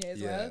watching you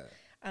as well.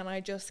 And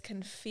I just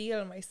can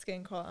feel my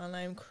skin crawl and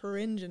I'm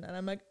cringing and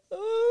I'm like,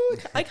 oh,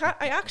 I can't.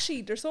 I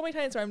actually, there's so many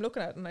times where I'm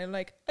looking at it and I'm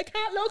like, I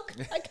can't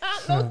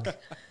look.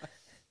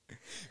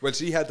 Well,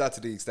 she had that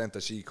to the extent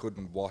that she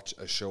couldn't watch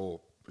a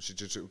show. She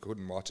just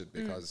couldn't watch it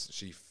because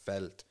she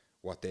felt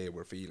what they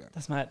were feeling.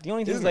 That's mad. The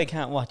only things Isn't I it?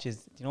 can't watch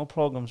is,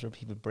 programs where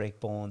people break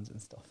bones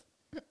and stuff.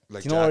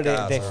 Like Do you know where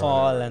Jackass they or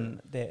fall whatever.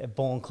 and a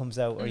bone comes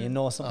out or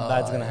something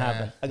bad's going to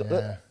happen? I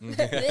go,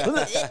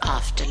 Yeah.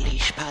 After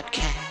Leash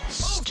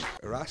Podcast.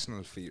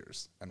 Irrational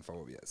fears and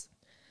phobias.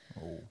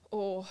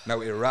 Oh,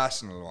 Now,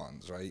 irrational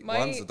ones, right?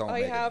 Ones that don't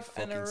I make have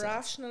any an fucking sense.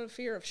 irrational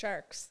fear of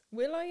sharks.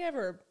 Will I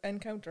ever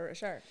encounter a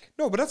shark?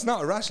 No, but that's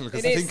not irrational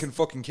because It the is. thing can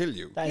fucking kill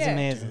you. that is Yeah.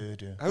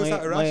 amazing. How's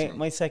that irrational?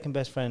 My second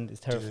best friend is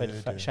terrified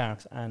of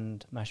sharks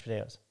and mashed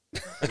potatoes.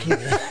 No,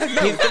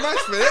 the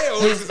mashed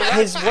potatoes is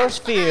His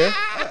worst fear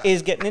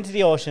is getting into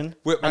the ocean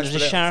With and mashed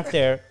there's a potatoes. shark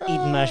there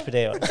eating mashed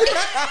potatoes.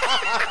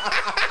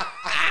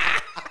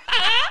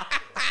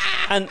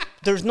 And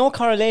there's no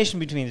correlation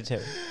between the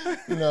two.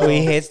 No. But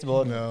he hates the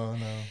both. No.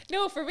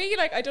 No, for me,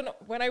 like I don't know.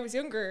 When I was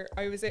younger,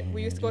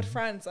 we used to go to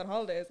France on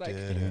holidays. Like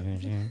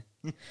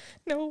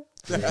No.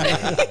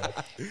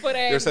 But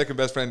Your second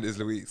best friend is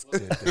Louise.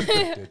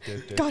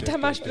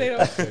 goddamn mashed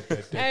potato.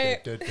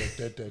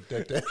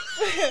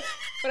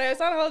 But I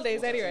was on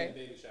holidays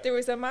anyway. There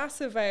was a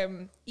massive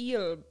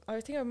eel.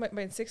 I think I might have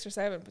been 6 or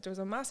 7, but there was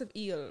a massive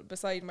eel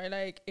beside my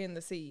leg in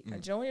the sea.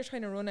 And you know when you're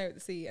trying to run out of the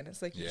sea and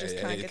it's like you just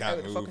can't get out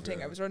of the fucking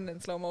thing. I was running in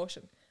slow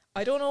motion.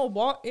 I don't know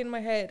what in my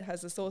head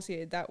has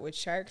associated that with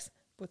sharks,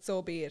 but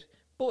so be it.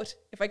 But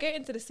if I get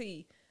into the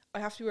sea, I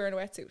have to be wearing a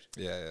wetsuit.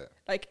 Yeah.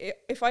 Like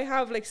if I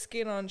have like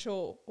skin on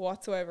show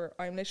whatsoever,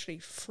 I'm literally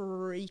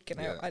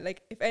freaking out. I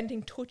like if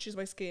anything touches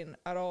my skin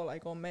at all, I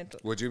go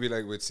mental. Would you be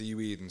like with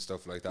seaweed and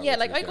stuff like that? Yeah,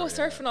 like I go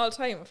surfing all the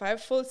time. If I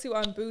have full suit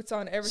on, boots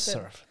on,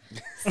 everything. Surf.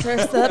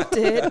 Up,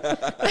 dude.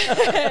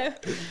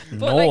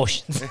 No like,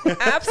 oceans.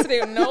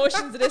 Absolute no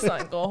oceans of this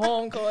one. Go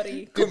home,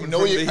 Cody.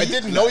 I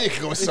didn't know you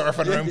could go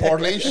surfing around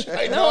Portlaoise.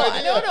 No,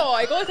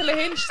 I go to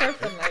Lahinch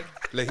surfing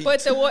like.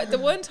 But the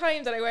one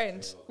time that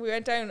we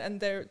went down and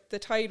the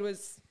tide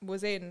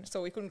was in,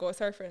 so we couldn't go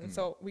surfing.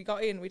 So we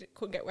got in,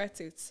 couldn't get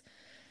wetsuits.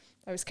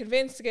 I was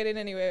convinced to get in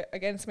anyway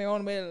against my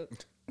own will.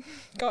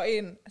 Got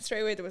in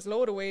straight away. There was a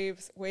load of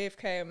waves. Wave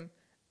came,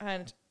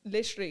 and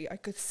literally I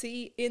could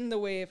see in the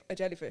wave a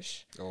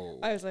jellyfish. Oh.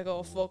 I was like,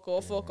 oh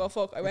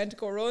fuck. I went to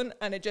go run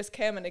and it just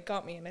came and it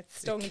got me and it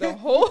stung the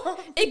whole.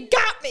 It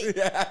got me.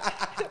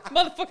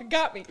 Motherfucker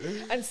got me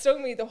and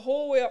stung me the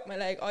whole way up my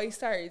leg. I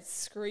started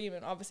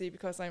screaming, obviously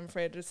because I'm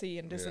afraid of the sea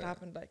and this had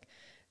happened. Like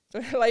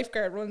the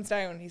lifeguard runs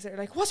down. He's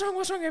like, what's wrong?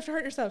 You have to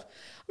hurt yourself.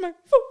 I'm like,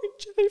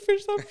 fucking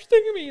jellyfish, stop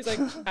stinging me. He's like,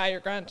 you're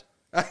grand.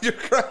 You're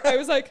grand. I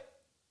was like,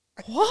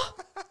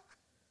 what?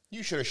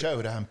 You should have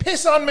shouted at him,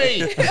 piss on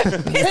me! Piss on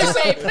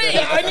me, please!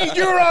 I need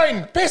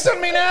urine! Piss on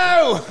me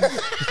now!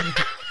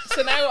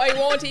 So now I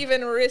won't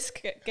even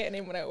risk getting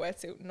in without a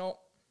wetsuit. No.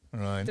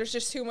 Right. There's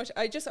just too much.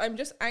 I'm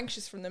just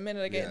anxious from the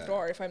minute I get in the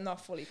water if I'm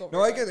not fully covered.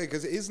 No, I get it,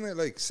 because isn't it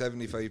like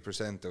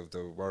 75% of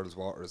the world's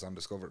water is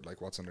undiscovered, like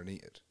what's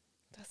underneath it?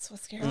 That's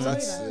what's scary.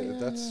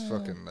 That's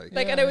fucking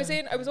like. And I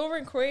was over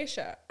in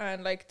Croatia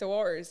and like the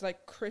water is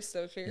like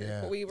crystal clear.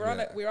 Yeah. But we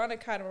were on a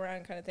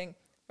catamaran kind of thing.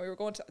 We were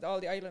going to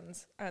all the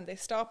islands and they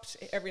stopped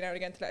every now and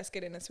again to let us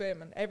get in and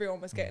swim and everyone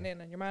was getting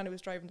in and your man who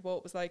was driving the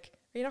boat was like,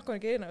 are you not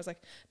going to get in? I was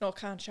like, no,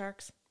 can't,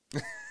 sharks.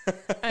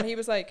 And he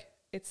was like,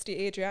 it's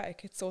the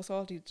Adriatic, it's so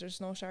salty, there's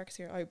no sharks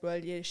here. Well,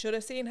 you should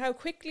have seen how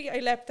quickly I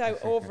leapt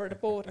out over the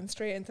boat and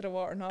straight into the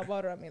water, not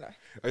bothering me. Like,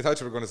 I thought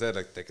you were going to say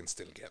like they can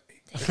still get me.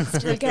 They can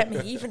still get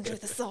me even through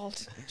the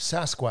salt.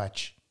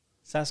 Sasquatch,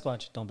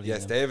 Don't believe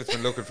Yes, him. David's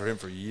been looking for him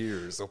for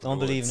years. Don't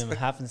believe in him.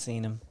 Haven't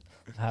seen him.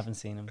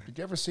 Did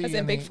you ever see As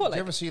in any, Bigfoot, did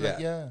you ever see like?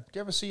 did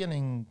you ever see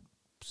anything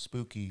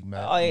spooky,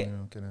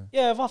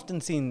 Yeah, I've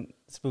often seen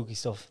spooky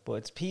stuff, but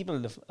it's people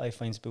that I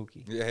find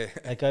spooky. Yeah.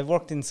 Like I've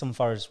worked in some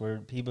forests where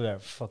people are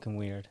fucking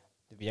weird.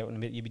 They'd be out in the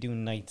middle, you'd be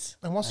doing nights.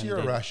 And what's your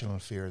irrational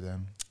fear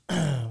then?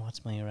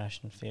 What's my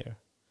irrational fear?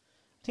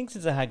 I think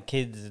since I had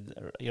kids,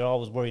 you're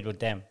always worried about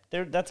them.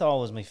 That's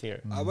always my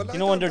fear. Well, you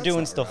know when they're that's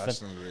doing not stuff.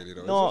 irrational really,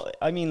 though, No, is it?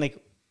 I mean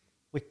like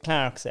with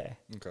Clark, say.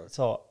 Okay.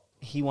 So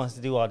he wants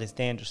to do all this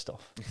dangerous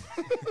stuff,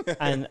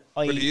 and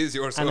he is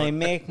your son. I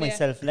make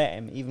myself let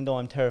him, even though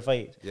I'm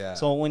terrified. Yeah.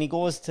 So when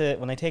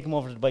I take him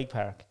over to the bike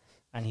park,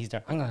 and he's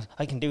there, hang on,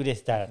 I can do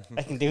this, Dad.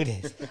 I can do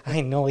this.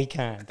 I know he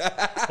can't.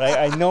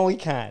 Right? I know he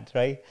can't.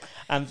 Right?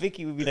 And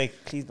Vicky would be like,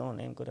 please don't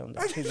let him go down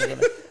there. Please don't let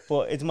him.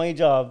 But it's my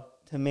job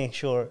to make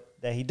sure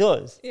that he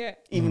does. Yeah.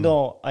 Even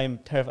though I'm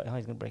terrified,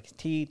 he's going to break his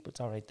teeth, but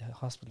it's all right. The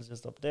hospital's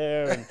just up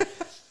there. And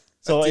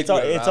so it's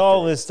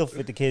always stuff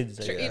with the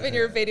kids. Sure, even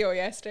your video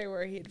yesterday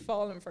where he had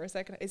fallen for a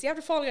second. Is he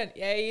after falling again?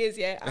 Yeah, he is.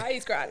 Yeah,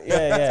 he's grand.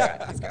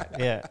 Yeah. He's grand.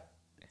 Yeah,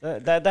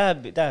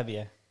 that'd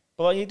be.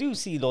 But you do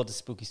see loads of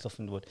spooky stuff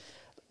in the wood.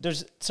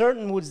 There's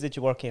certain woods that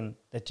you work in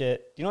that you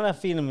know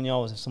that feeling when you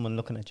always have someone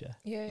looking at you,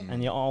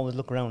 and you always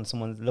look around and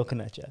someone's looking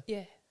at you.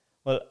 Yeah.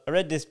 Well, I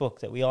read this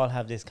book that we all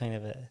have this kind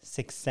of a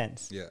sixth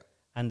sense. Yeah.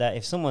 And that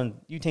if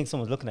you think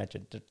someone's looking at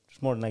you,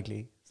 there's more than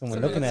likely someone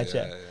looking at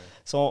you. Yeah.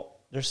 So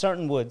there's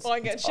certain woods. Oh,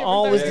 I get shivers.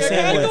 Always the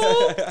same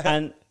woods.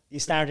 And you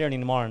start early in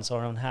the morning, so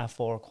around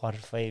 4:30,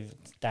 4:45,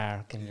 it's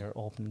dark and you're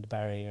opening the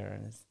barrier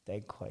and it's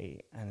dead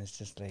quiet and it's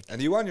just like.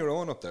 And you on your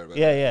own up there?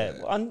 Yeah.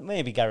 And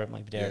maybe Garrett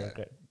might be there.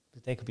 Yeah.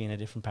 They could be in a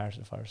different part of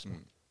the forest.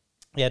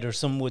 Yeah, there's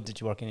some woods that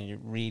you work in and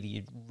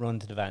you'd run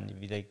to the van. You'd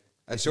be like.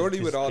 And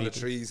surely with all the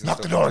trees and Knock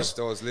stuff, the doors. just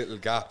those little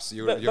gaps,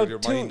 your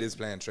mind is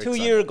playing tricks. 2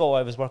 years ago,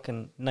 I was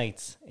working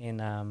nights in.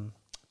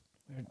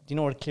 Do you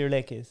know where Clear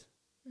Lake is?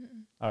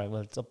 All right,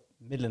 well, it's up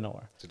middle of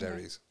nowhere. To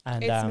Derry's.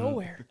 And It's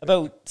nowhere.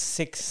 About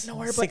 6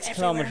 Nowhere but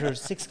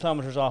kilometers, 6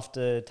 kilometers off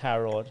the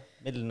tar road,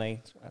 middle of the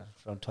night,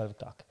 around 12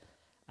 o'clock.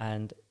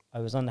 And I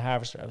was on the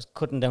harvester. I was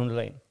cutting down the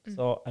line,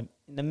 so I'm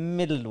in the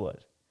middle of the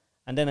wood,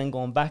 and then I'm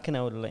going back and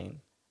out of the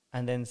line.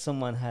 And then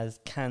someone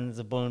has cans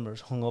of Bulmers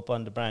hung up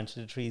on the branch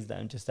of the trees that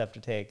I'm just after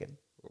taking.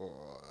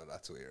 Oh,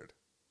 that's weird.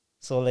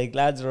 So like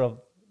lads are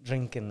up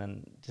drinking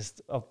and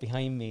just up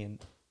behind me and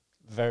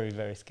very,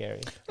 very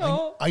scary.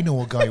 Oh, I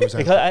know a guy who was out.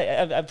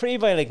 Because a pretty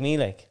boy like me,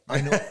 like,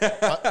 I know.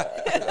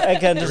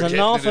 again, there's an Rejected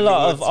awful in the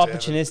lot of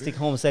woods, David. opportunistic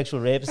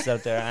homosexual rapists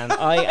out there, and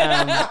I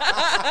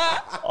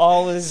am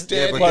always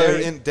Yeah, but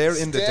worried. they're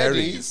in the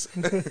dairies.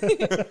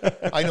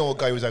 I know a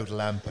guy who was out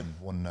lamping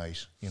one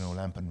night. You know,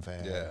 lamping for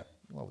Yeah.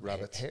 what,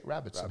 Rabbits.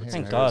 rabbits. and Rabbits.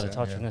 Thank hares. God, I yeah,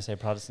 thought you were going to say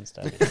Protestants.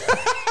 Daddy.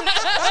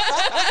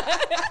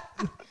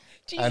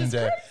 Jesus And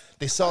Christ.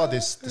 they saw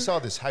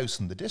this house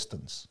in the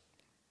distance,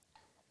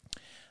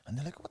 and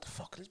they're like, "What the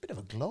fuck?" There's a bit of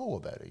a glow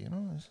about it, you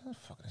know. It's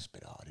a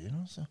bit odd, you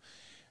know. So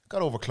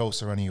got over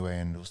closer anyway,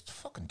 and there was a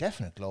fucking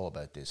definite glow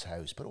about this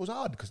house, but it was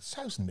odd because it's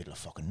a house in the middle of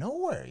fucking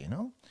nowhere, you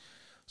know.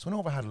 So went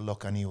over, had a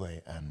look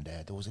anyway, and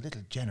there was a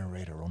little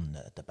generator running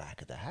at the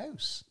back of the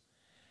house.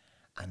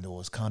 And there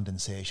was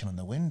condensation on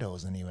the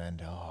windows, and he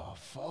went, "Oh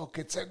fuck,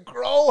 it's a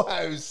grow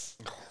house."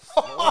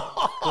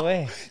 Go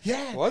away.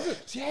 Yeah. Was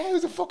it? Yeah, it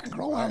was a fucking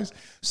grow house.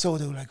 So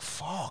they were like,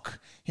 "Fuck,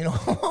 you know,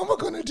 what am I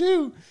gonna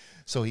do?"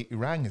 So he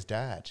rang his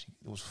dad.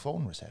 There was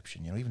phone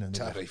reception, you know, even in the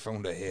Dad, I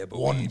found a hair, but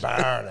one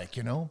bar, like,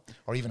 you know,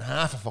 or even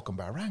half a fucking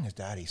bar. Rang his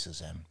dad. He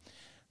says,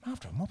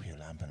 "After I'm up here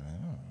lamping,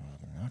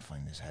 I cannot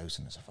find this house,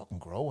 and it's a fucking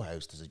grow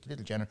house. There's a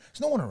little generator. There's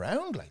no one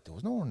around. Like, there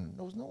was no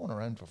one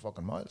around for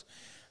fucking miles,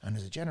 and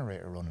there's a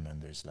generator running,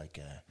 and there's like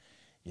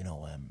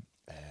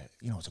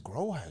it's a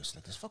grow house.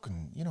 Like, there's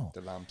fucking, you know,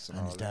 the lamps and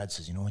and all his that. dad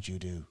says, "You know what you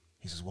do?"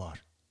 He says, "What?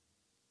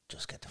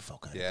 Just get the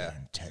fuck out Yeah. of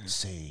there and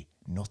say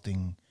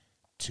nothing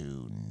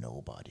to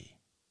nobody.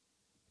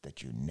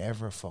 That you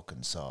never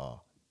fucking saw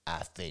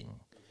a thing."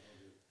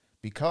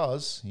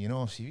 Because, you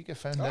know, if you get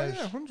found out,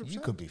 yeah, 100%. you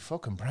could be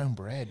fucking brown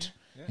bread.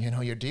 You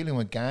know, you're dealing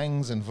with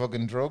gangs and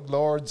fucking drug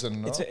lords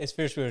and It's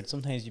very weird.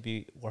 Sometimes you'd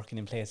be working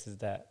in places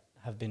that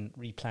have been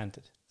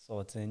replanted, so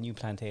it's a new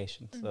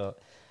plantation. So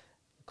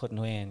cutting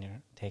away, and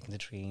you're taking the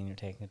tree, and you're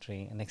taking the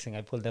tree, and next thing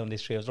I pulled down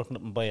this tree. I was working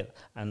up in Boyle,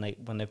 and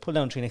when I pulled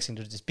down the tree, next thing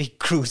there's this big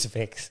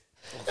crucifix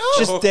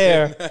just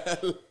there.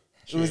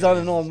 It was on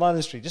an old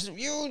monastery, just a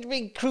huge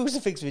big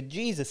crucifix with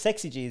Jesus,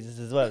 sexy Jesus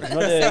as well. You know,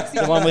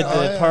 the one with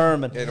the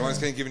perm and Yeah, the one's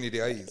kind of giving you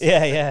the eyes.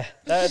 yeah.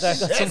 That got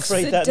some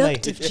freight that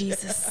night. Seductive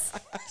Jesus.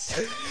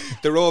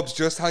 The robe's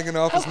just hanging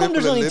off How his come nipple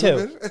a there's little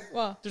only bit.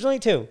 What? There's only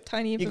two.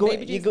 Tiny You infant go,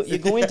 baby you go, Jesus.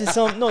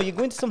 you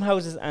go into some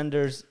houses, and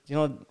there's, you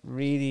know,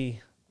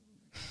 really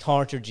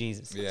tortured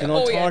Jesus. Yeah. You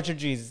know, Oh, yeah. tortured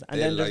Jesus, and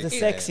They then there's like the it.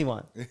 sexy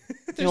one.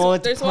 You know,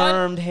 with the there's one-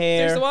 permed hair.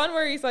 There's the one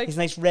where he's like, His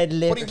nice red But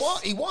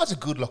lips. he was a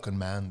good looking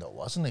man though,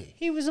 wasn't he?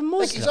 He was a Like,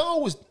 Muslim. he's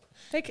always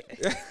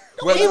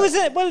Well, he was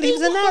an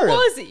Arab.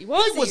 Was he?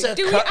 Was he?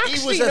 Do we he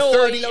actually was a know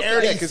what he looked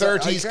early like? 'cause I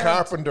 30s can't-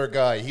 carpenter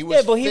guy. He was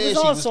Yeah, but he was fit,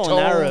 also an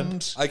Arab.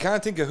 toned. I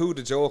can't think of who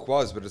the joke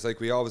was, but it's like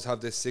we always have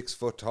this 6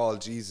 foot tall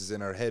Jesus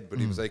in our head, but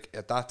he was like,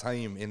 at that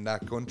time in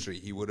that country,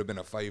 he would have been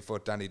a 5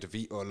 foot Danny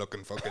DeVito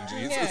looking fucking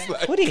Jesus. Yeah.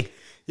 Like, Would he?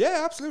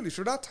 yeah, absolutely.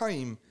 For that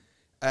time,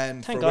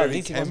 and Thank for God, where at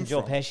least he came wasn't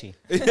Joe from. Pesci.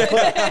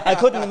 I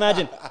couldn't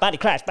imagine. Body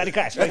crash.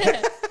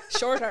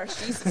 Short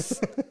arse,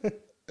 Jesus.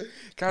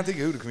 Can't think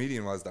of who the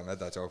comedian was that made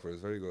that joke, but it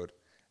was very good.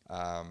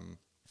 But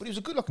he was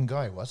a good looking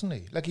guy, wasn't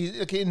he? Like,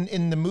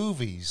 in the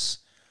movies,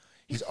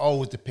 he's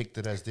always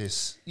depicted as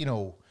this, you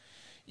know,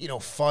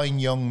 fine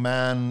young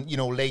man, you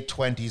know, late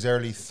 20s,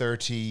 early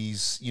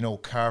 30s, you know,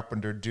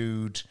 carpenter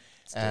dude.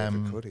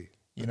 David Cuddy.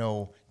 You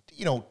know,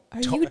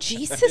 Are you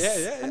Jesus?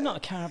 I'm not a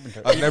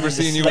carpenter. I've never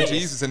seen you and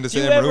Jesus in the Do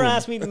you same ever room.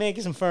 ask me to make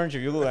you some furniture?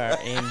 You are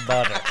in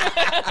bother.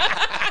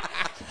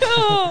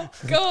 Oh,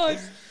 God.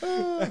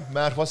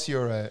 Matt, what's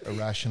your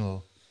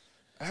irrational?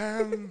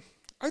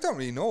 I don't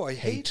really know. I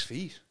hate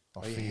feet.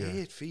 Or I fear.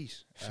 hate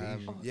feet.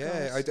 Oh,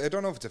 yeah, I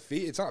don't know if it's a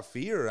feet. It's not a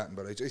fear or anything,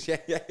 but I just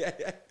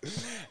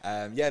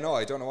yeah. No,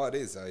 I don't know what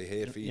it is. I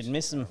hate feet. You'd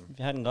miss him if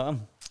you hadn't got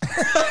him.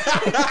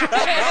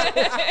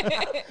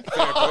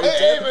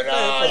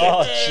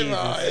 Oh,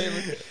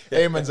 Jesus.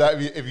 Eamon's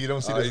if you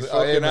don't see he's this,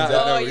 fucking at it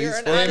now. you're He's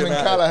an fucking animal. Eamon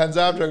at it. Callahan's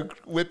after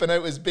whipping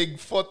out his big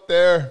foot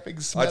there, big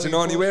Oh, smelly do you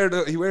know, and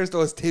foot. he wears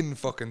those tin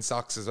fucking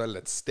socks as well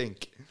that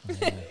stink.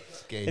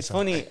 Gay It's son.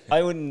 funny.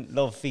 I wouldn't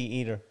love feet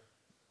either.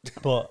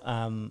 But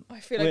I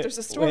feel like there's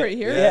a story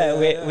here.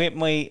 Yeah, with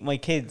my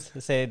kids,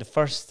 say the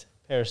first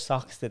pair of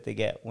socks that they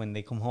get when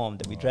they come home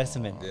that we dress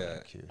them in. Yeah.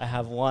 Cute. I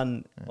have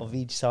one of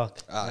each sock.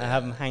 Ah, and I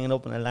have them hanging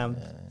up on a lamp.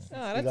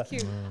 Oh, that's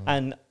cute.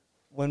 And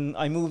when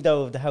I moved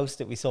out of the house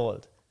that we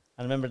sold,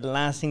 I remember the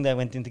last thing that I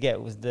went in to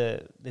get was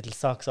the little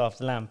socks off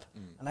the lamp.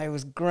 And I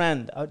was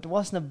grand. It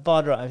wasn't a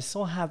bother. I was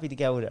so happy to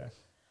get out there.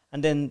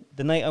 And then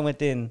the night I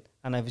went in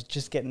and I was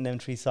just getting them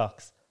 3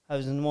 socks, I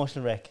was an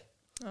emotional wreck.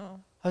 Oh.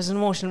 I was an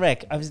emotional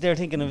wreck. I was there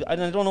thinking of, I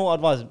don't know what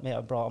it was. Maybe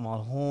I brought them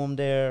all home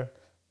there.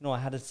 No, I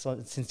had it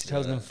since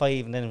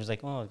 2005, and then it was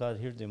like, oh God,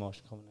 here's the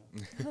emotion coming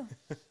out.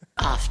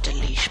 After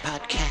Leash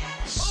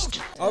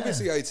Podcast.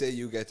 Obviously, I'd say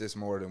you get this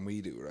more than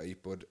we do, right?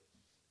 But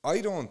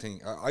I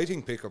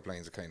think pickup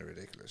lines are kind of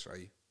ridiculous,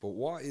 right? But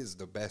what is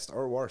the best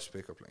or worst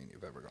pickup line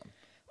you've ever gone?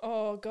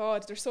 Oh,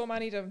 God, there's so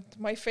many of them.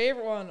 My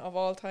favourite one of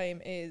all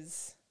time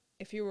is,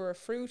 if you were a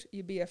fruit,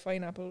 you'd be a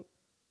pineapple.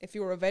 If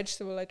you were a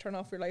vegetable, I'd turn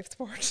off your life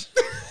support.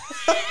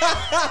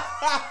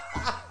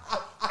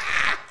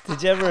 Did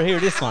Did you ever hear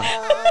this one?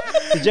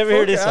 Did you ever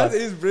hear this That one?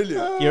 is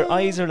brilliant. Your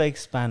eyes are like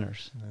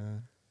spanners.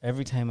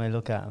 Every time I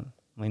look at them,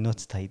 my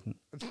nuts tighten.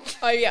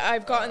 Oh yeah,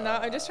 I've gotten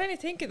that. I'm just trying to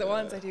think of the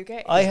ones I do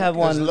get. I have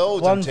one.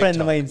 loads One on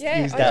friend of TikTok. mine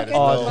Yeah, used I that get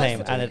all those the time,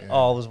 lots and it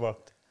always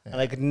worked. And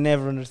I could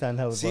never understand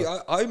how it See,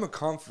 worked. I'm a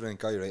confident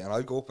guy, right? And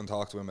I'll go up and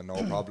talk to women, no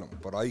problem.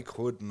 But I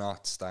could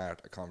not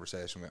start a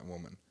conversation with a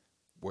woman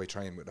by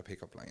trying with a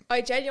pickup line.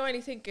 I genuinely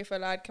think if a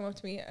lad came up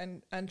to me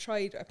and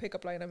tried a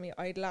pickup line on me,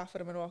 I'd laugh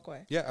at him and walk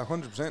away. Yeah,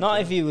 100%.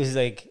 Not if he was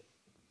like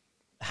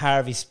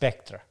Harvey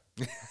Specter.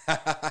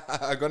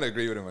 I'm going to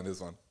agree with him on this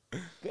one.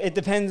 It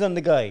depends on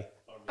the guy.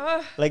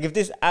 Ah. Like if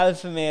this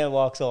alpha male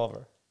walks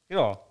over,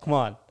 come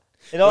on.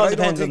 It But all I don't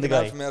depends think on the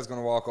an guy. alpha male's going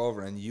to walk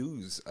over and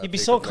use a He'd be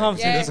so pickup line.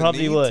 confident Yeah. he probably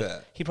Doesn't would. need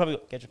to. He'd probably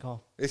go, get your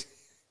call.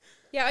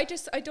 Yeah,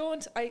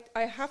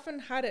 I haven't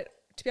had it.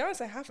 To be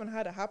honest, I haven't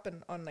had it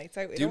happen on nights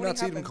out. It Do you only not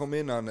see them happens- come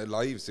in on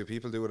lives? Do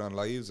people do it on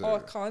lives? Oh, Or?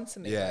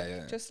 constantly. Yeah, like,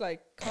 yeah. Just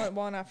like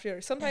one after the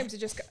other. Sometimes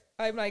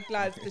I'm like,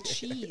 lads, the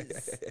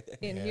cheese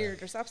in here.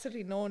 There's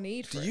absolutely no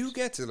need for Do it. you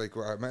get to, like,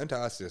 I meant to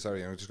ask you,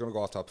 sorry, I'm just going to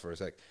go off top for a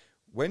sec.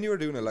 When you're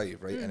doing a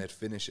live, right, and it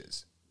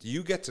finishes, do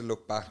you get to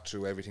look back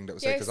through everything that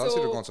was said? Yeah, Because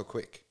obviously they're so- going so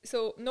quick.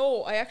 So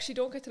no, I actually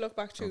don't get to look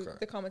back through Okay.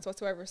 the comments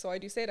whatsoever. So I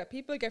do say that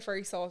people get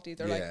very salty.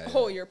 They're Yeah, like, yeah.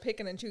 "Oh, you're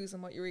picking and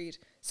choosing what you read."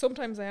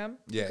 Sometimes I am,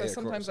 Yeah, because yeah, of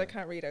sometimes course, I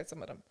can't read out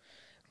some of them.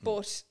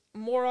 But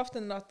more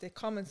often than not, the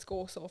comments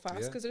go so fast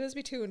Yeah. because there does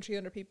be 200 and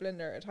 300 people in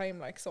there at a time.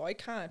 Like, so I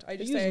can't. I You're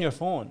just using say, your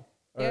phone.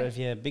 Or Yeah. if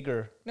you have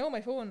bigger, no,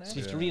 my phone. so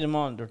you have to read them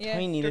on. They're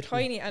tiny. They're little-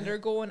 tiny and they're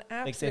going this.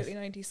 absolutely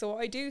 90. So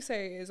what I do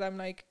say is I'm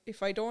like,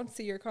 if I don't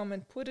see your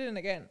comment, put it in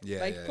again. Yeah,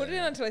 like yeah, put it in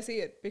yeah. until I see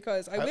it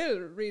because I will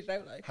read it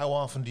out. Like How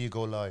often do you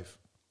go live?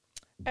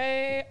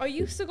 I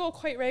used to go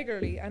quite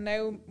regularly and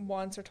now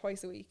once or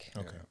twice a week.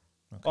 Okay.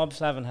 Bob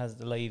Slavin has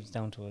the lives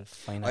down to a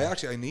fine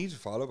art. I need to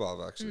follow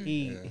Bob, actually.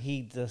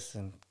 He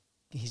doesn't.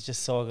 He's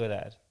just so good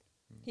at it.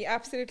 He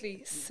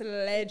absolutely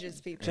sledges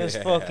people.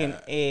 Just fucking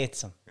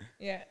hates him.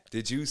 Yeah.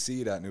 Did you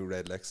see that new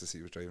red Lexus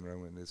he was driving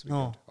around in this No.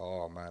 weekend?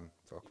 Oh, man,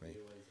 fuck me.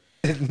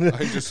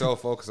 I'm just so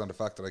focused on the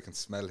fact that I can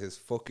smell his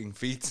fucking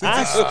feet. since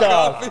he took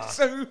stop. off his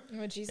suit.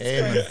 Oh, Jesus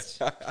Amen.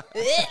 Christ.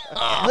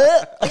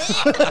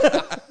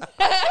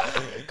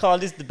 Call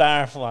this the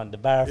barf one, the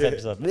barf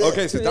episode.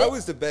 Okay, so that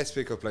was the best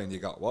pickup line you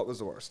got. What was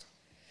the worst?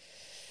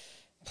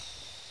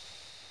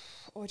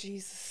 Oh,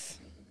 Jesus.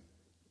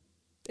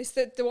 It's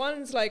the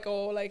ones like,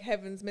 oh, like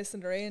heaven's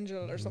missing their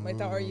angel or something like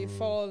that, or you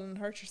fall and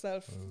hurt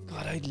yourself.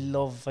 God, I'd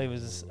love if I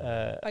was.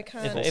 I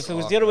can't. If it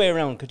was the other way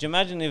around, could you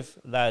imagine if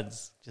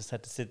lads just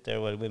had to sit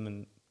there while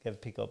women give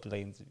pickup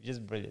lines? It'd be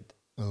just brilliant.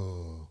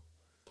 Oh.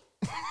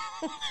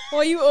 What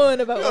are you on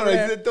about? No, over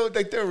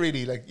there? they're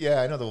really like,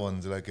 yeah, I know the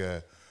ones like,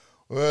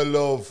 well,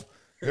 love,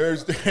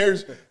 here's a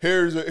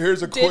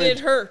Did quid. it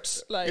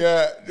hurt? Like,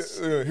 Yeah,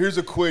 here's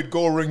a quid.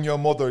 Go ring your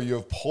mother.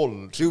 You've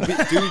pulled. Do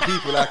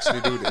people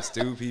actually do this?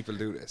 Do people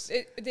do this?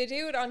 they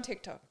do it on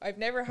TikTok. I've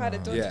never had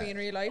it done Yeah. to me in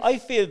real life. I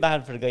feel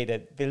bad for the guy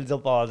that builds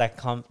up all that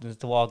confidence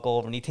to walk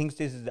over, and he thinks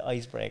this is the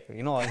icebreaker.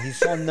 You know, and he's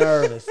so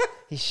nervous.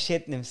 He's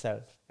shitting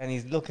himself, and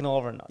he's looking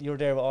over, and you're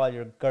there with all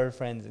your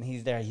girlfriends, and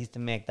he's there. He's to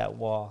make that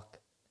walk,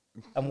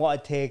 and what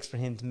it takes for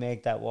him to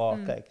make that walk,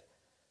 like.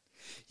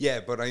 Yeah,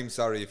 but I'm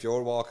sorry. If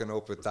you're walking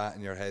up with that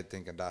in your head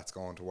thinking that's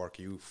going to work,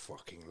 you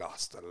fucking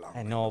lost a long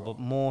I know, but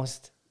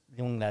most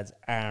young lads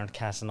aren't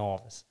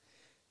Casanovas.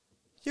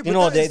 Yeah, You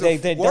know, that is they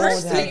the don't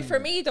worst have- Personally, thing. for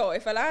me though,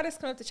 if a lad is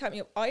coming up to chat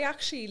me up, I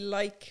actually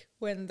like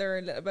when they're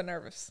a little bit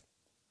nervous.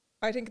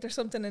 I think there's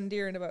something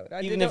endearing about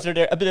it. Even if they're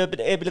there,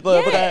 able to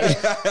go.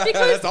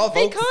 because all,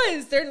 folks.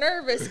 because they're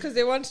nervous because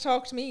they want to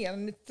talk to me,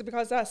 and it's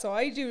because of that. So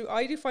I do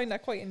find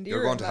that quite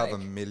endearing. You're going to have a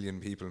like. million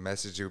people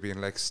message you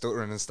being like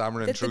stuttering and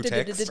stammering through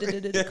text.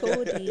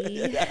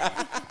 Cody.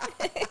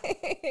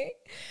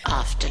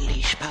 Off the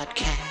Leash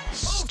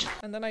Podcast.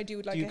 And then I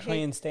do like Do you a try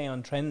hit. and stay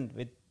on trend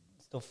with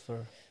stuff?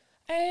 Or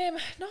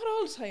Not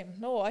all the time.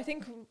 No, I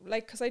think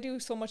like because I do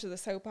so much of the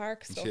South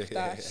Park stuff Yeah.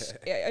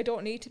 that I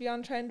don't need to be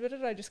on trend with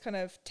it. I just kind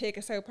of take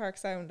a South Park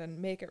sound and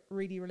make it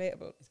really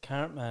relatable. is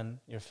Cartman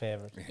your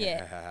favourite?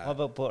 Yeah. What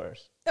about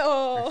Butters?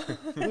 Oh,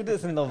 Who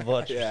doesn't love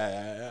Butters?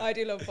 Yeah. I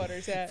do love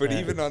Butters. Yeah. But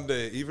even on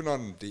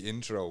the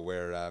intro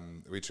where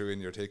we threw in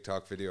your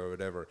TikTok video or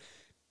whatever,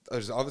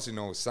 there's obviously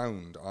no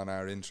sound on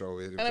our intro.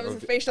 And it was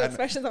the facial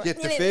expressions. I'm Yeah,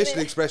 like, the facial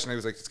expression. I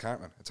was like, it's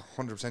Cartman. It's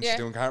 100% Yeah. she's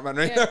doing Cartman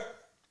right Yeah. now.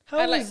 How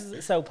I like-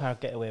 does South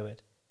Park get away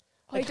with?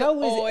 I Like, don't-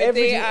 how is oh,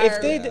 everything? they If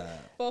are they do,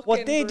 fucking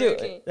what they do,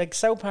 brutal. like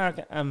South Park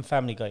and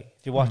Family Guy.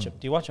 If you watch them,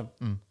 do you watch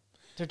them?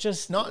 They're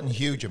just Not in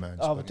huge amounts.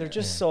 Oh, but they're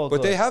just so good.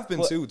 But they have been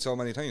But- sued so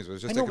many times. But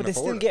it's just I know, but they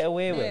still get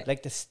away with Yeah. it.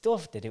 Like the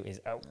stuff they do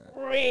is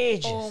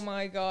outrageous. Oh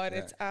my god,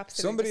 it's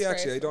absolutely. Somebody actually, I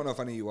disgraceful. don't know if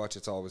any of you watch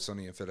It's Always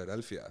Sunny in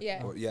Philadelphia.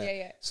 Yeah, But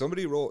yeah.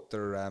 Somebody wrote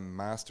their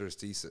master's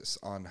thesis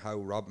on how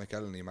Rob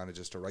McElhenney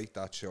manages to write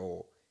that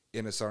show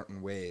in a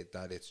certain way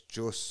that it's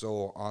just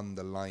so on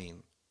the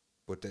line,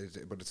 but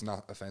it's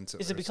not offensive.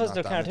 Is or it it's because not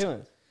they're damaging.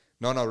 cartoons?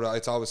 No,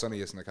 It's Always Sunny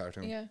isn't a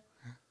cartoon. Yeah.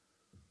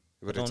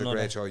 But don't it's a know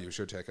great that. show. You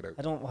should check it out.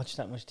 I don't watch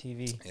that much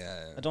TV.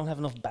 Yeah. I don't have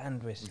enough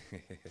bandwidth.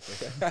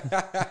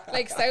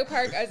 Like South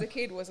Park as a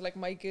kid was like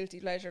my guilty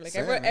pleasure. Like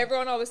Same.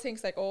 everyone always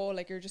thinks like, oh,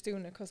 like you're just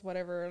doing it because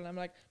whatever. And I'm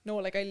like, no,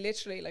 like I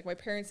literally, like my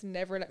parents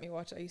never let me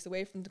watch it. I used to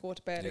wait for them to go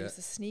to bed. I Yeah. used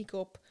to sneak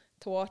up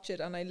to watch it,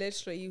 and I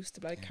literally used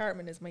to be like,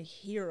 Cartman is my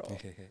hero.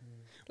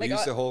 We Like,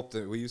 used to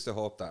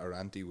hope that our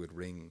auntie would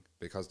ring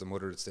because the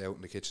mother would stay out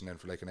in the kitchen then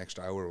for like an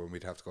extra hour when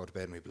we'd have to go to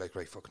bed, and we'd be like,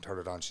 right, fucking turn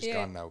it on. She's Yeah.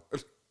 gone now.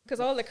 Because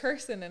all the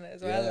cursing in it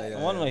as well. Yeah, like. yeah.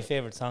 And one of my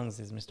favourite songs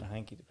is Mr.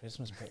 Hanky, the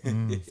Christmas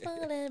Party.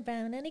 Small and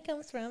brown and he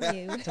comes from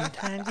you.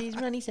 Sometimes he's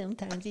runny,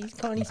 sometimes he's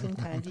corny,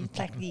 sometimes he's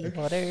blacky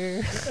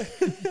butter.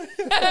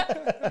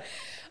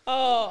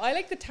 Oh, I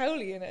like the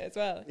towlie in it as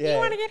well. Yeah. You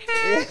want to get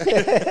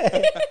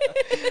hurt?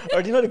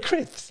 Or do you know the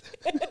Crips?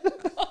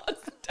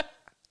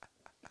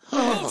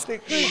 Oh,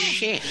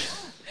 shit.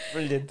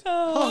 Brilliant.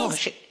 Oh,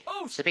 shit.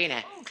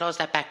 Sabina, close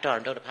that back door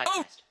and do the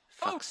podcast.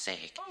 Fuck's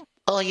sake.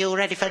 Are you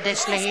ready for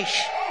this,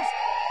 Leash?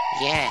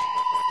 Yeah.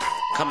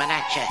 Coming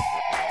at you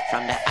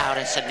from the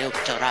outer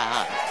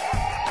Sanuctora.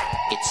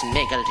 It's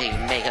Miggledy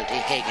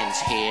Higgins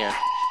here.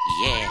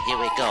 Yeah, here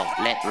we go.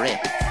 Let rip.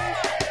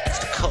 It's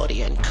the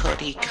Cody and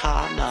Cuddy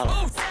Corner.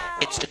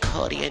 It's the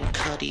Cody and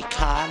Cuddy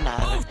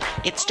Corner.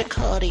 It's the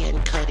Cody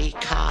and Cuddy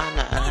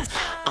Corner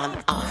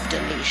on Off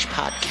the Leash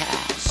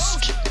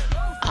Podcast.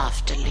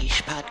 Off the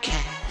Leash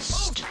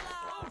Podcast.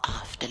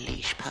 Off the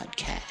Leash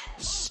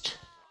Podcast.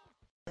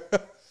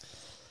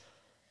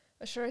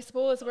 Sure, I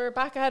suppose we're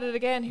back at it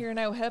again here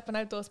now, helping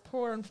out those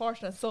poor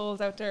unfortunate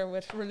souls out there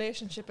with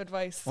relationship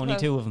advice. Only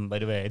two of them, by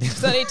the way.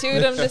 There's only two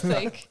of them this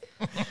week.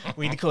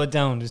 We need to cut it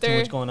down. There's too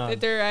much going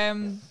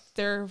on.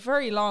 They're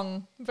very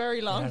long,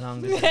 very long. They're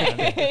long,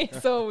 this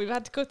is So we've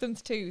had to cut them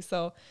to two.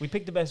 So We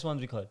picked the best ones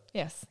we could.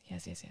 yes.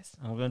 And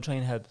we're going to try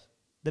and help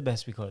the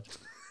best we could.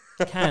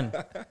 Can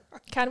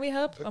Can we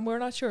help? And we're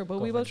not sure, but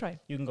Go we for will it. try.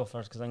 You can go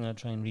first because I'm going to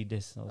try and read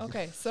this.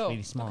 Okay, It's so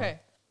really small. okay.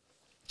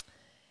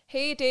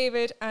 Hey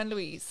David and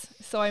Louise.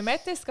 So I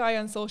met this guy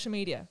on social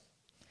media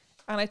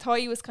and I thought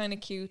he was kind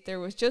of cute. There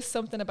was just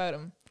something about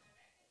him.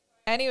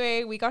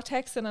 Anyway, we got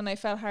texting and I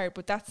fell hard,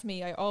 but that's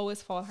me. I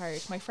always fall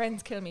hard. My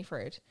friends kill me for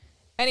it.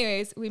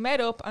 Anyways, we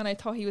met up and I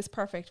thought he was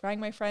perfect.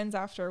 Rang my friends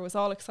after, was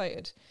all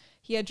excited.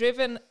 He had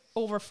driven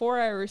over 4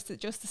 hours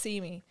just to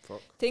see me. Fuck.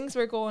 Things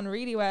were going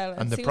really well.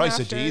 And the soon price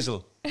after- of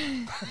diesel.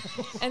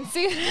 And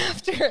soon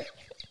after,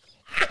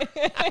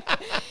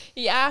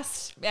 he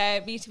asked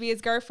me to be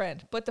his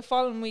girlfriend, but the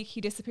following week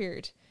he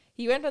disappeared.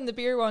 He went on the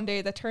beer one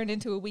day that turned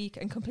into a week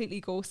and completely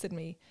ghosted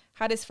me.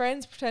 Had his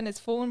friends pretend his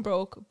phone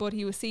broke, but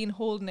he was seen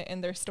holding it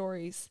in their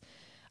stories.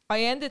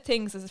 I ended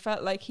things as it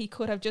felt like he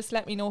could have just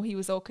let me know he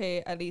was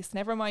okay at least.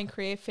 Never mind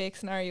create fake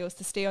scenarios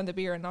to stay on the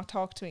beer and not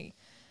talk to me.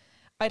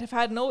 I'd have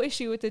had no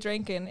issue with the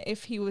drinking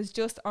if he was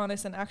just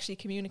honest and actually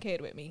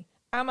communicated with me.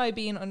 Am I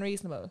being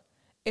unreasonable?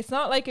 It's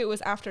not like it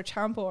was after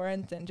Champo or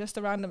anything, just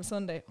a random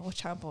Sunday. Oh,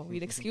 Champo.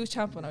 We'd excuse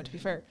Champo now, to be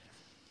fair.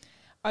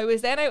 I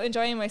was then out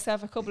enjoying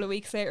myself a couple of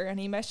weeks later and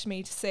he messaged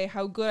me to say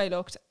how good I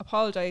looked,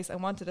 apologised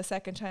and wanted a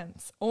second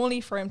chance,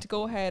 only for him to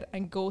go ahead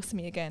and ghost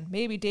me again.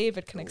 Maybe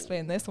David can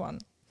explain this one.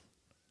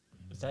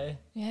 Is that it?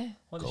 Yeah.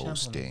 What is shampoo?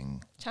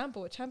 Ghosting.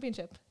 Champo,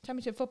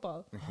 championship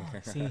football.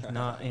 See,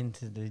 not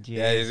into the GA.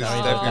 Yeah, you just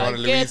Oh. definitely one of Get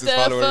Louise's the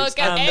followers. fuck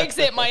and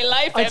exit my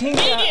life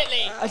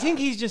immediately. I think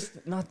he's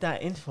just not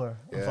that into her,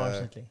 Yeah.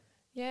 unfortunately.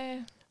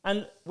 Yeah.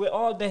 And with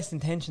all best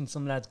intentions,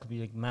 some lads could be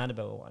like mad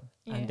about one,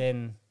 Yeah. and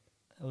then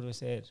how do I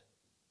say it?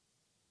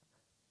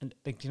 And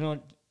like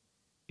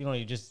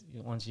you just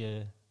once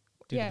you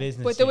do the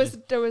business, but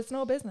you there was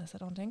no business, I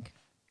don't think.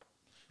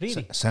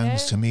 really.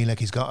 Sounds Yeah. to me like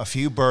he's got a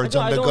few birds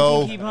I on the don't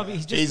go. think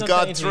he's just He's not got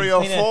that into 3 it.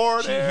 or He's kinda-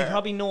 4 He there.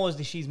 probably knows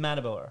that she's mad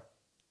about her,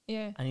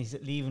 Yeah. and he's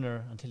leaving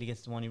her until he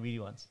gets the one he really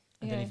wants.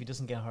 And then Yeah. if he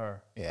doesn't get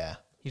her, Yeah.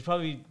 he's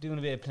probably doing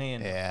a bit of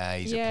playing. Yeah,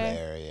 he's Yeah. a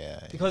player,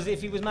 yeah. Because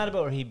if he was mad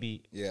about her, he'd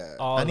be Yeah.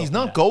 all And he's up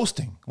not in that.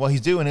 ghosting. What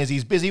he's doing is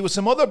he's busy with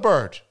some other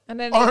bird. And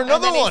then Or another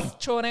and then one. he's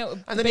throwing out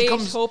And and then bait, he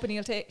comes- hoping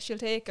she'll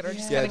take it, or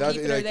just Yeah, kind of that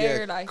keeping her like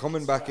there, like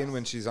coming back in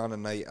when she's on a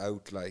night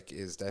out, like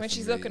is definitely when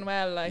she's looking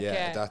well, like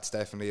yeah. that's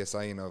definitely a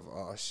sign of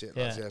oh shit,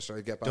 Yeah. lads, yeah, should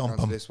I get back Dump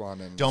onto him. this one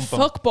and Dump him.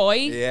 Fuck boy,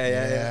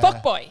 yeah.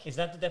 fuck boy. Is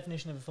that the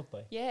definition of a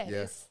fuckboy? Yeah, it Yeah,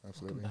 is.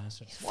 absolutely.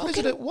 Bastard.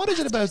 What is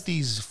it about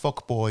these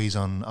fuck boys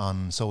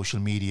on social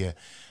media,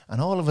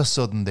 and all of a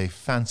sudden they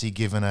fancy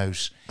giving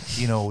out,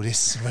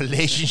 this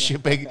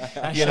relationship, shit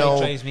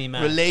drives me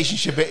mad.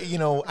 relationship,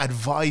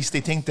 advice.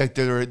 They think that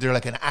they're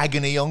like an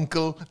agony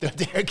uncle. They're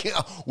there,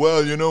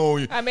 well,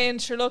 I mean,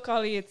 sure, look,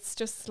 Ollie, it's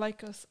just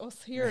like us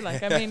here.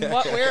 Like, I mean,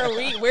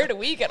 where do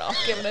we get off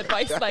giving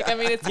advice? Like, I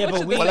mean, it's Yeah, much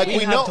but of we, the Well, like, same. we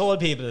we have know- told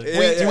people Yeah,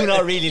 we yeah. do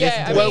not really Yeah,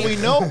 listen I to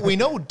mean- them. we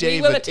know will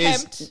David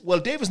attempt. is. Well,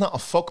 David's not a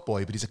fuck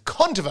boy, but he's a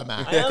cunt of a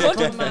man. I am a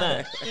cunt for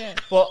that. Yeah.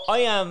 But I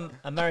am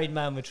a married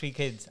man with 3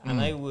 kids,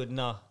 and I would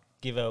not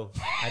give out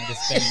and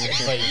dispense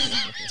advice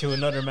to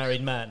another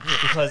married man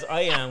because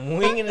I am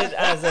winging it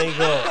as I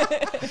go,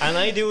 and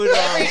I do it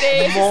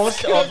day wrong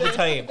most of the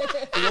time.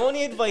 The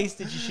only advice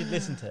that you should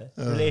listen to,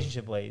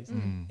 relationship-wise,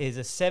 is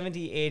a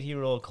 70,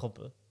 80-year-old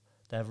couple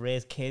that have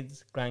raised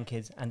kids,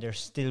 grandkids, and they're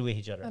still with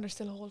each other. And they're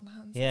still holding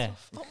hands. Yeah. And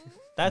stuff. Oh,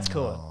 That's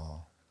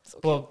cool. so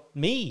cute. But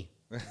me,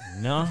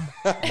 no.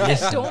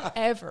 Don't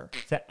ever.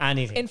 To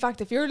anything. In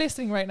fact, if you're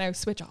listening right now,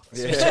 switch off.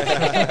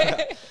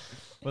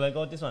 Will I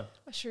go with this one?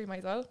 I'm sure you might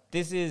as well.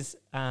 This is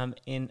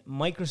in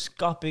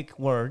microscopic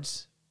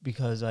words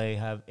because I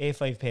have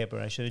A5 paper.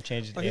 I should have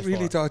changed it to I A4.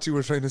 really thought you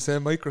were trying to say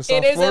Microsoft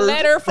It is Word. a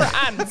letter for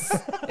ants.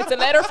 It's a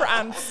letter for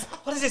ants.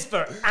 What is this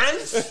for?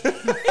 Ants?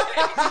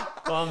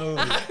 Go on, move.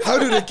 How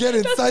did it get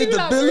inside too the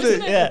elaborate, building?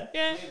 isn't it? Yeah.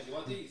 Yeah. You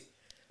want these?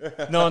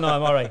 No, I'm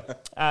all right.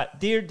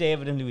 Dear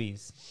David and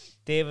Louise,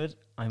 David,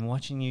 I'm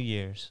watching you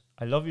years.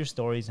 I love your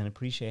stories and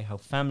appreciate how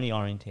family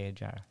oriented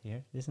you are.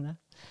 Here, listen to that.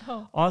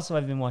 Oh, Also,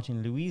 I've been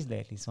watching Louise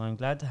lately, so I'm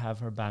glad to have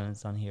her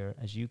balanced on here,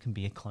 as you can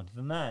be a cunt of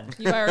a man.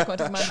 you are a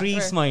cunt of man. 3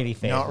 swear. smiley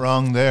faces. Not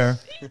wrong there.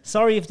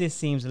 Sorry if this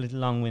seems a little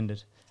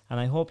long-winded, and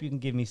I hope you can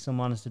give me some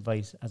honest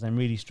advice, as I'm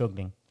really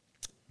struggling.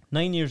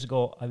 9 years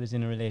ago, I was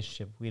in a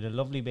relationship. We had a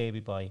lovely baby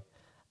boy,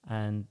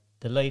 and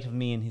the light of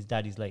me and his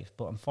daddy's life.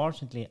 But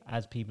unfortunately,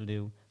 as people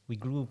do, we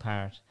grew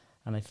apart,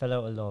 and I fell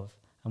out of love,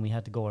 and we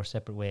had to go our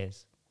separate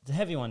ways. It's a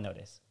heavy one,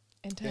 notice.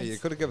 Yeah, Intense. you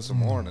could have given us some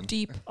warning.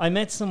 Deep. I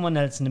met someone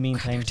else in the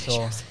meantime,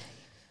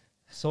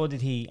 so did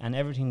he, and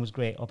everything was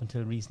great up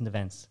until recent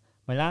events.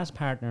 My last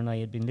partner and I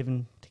had been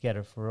living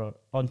together for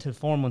until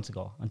 4 months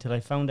ago, until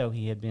I found out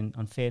he had been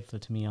unfaithful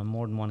to me on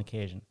more than one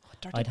occasion.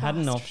 Dirty I'd had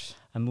enough bastard.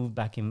 and moved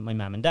back in with my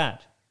mum and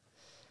dad.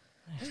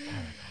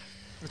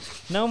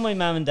 Now my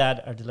mum and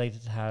dad are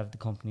delighted to have the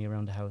company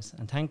around the house,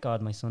 and thank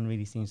God my son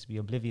really seems to be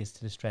oblivious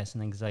to the stress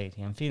and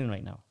anxiety I'm feeling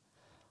right now.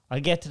 I'll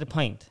get to the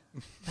point.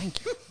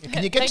 Thank you.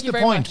 Can you get Thank to you the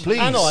very point, much. please?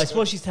 I know, I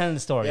suppose she's telling the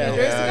story. Yeah, you know.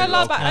 There's yeah. a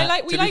lot of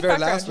Okay. we To like be fair,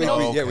 background. last week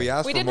you know. we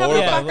asked We for didn't more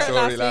have about a the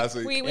background story last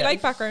week. We Yeah.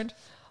 like background.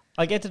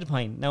 I'll get to the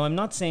point. Now, I'm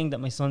not saying that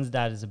my son's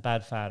dad is a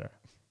bad father.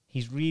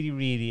 He's really,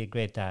 really a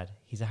great dad.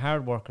 He's a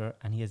hard worker,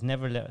 and he has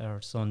never let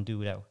our son do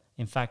without.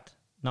 In fact,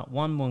 not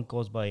 1 month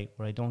goes by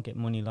where I don't get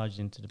money lodged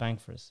into the bank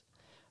for us.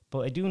 But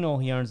I do know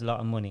he earns a lot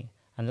of money.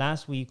 And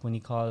last week, when he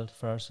called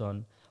for our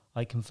son,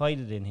 I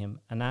confided in him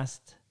and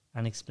asked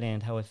and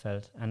explained how I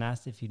felt and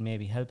asked if he'd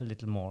maybe help a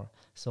little more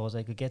so as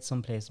I could get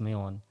someplace of my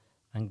own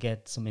and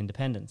get some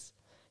independence.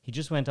 He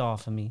just went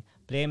off on me,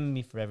 blaming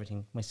me for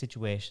everything, my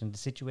situation, the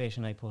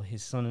situation I put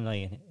his son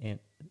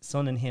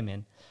and him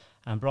in,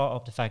 and brought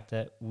up the fact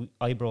that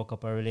I broke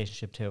up our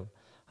relationship too.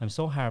 I'm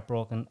so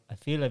heartbroken. I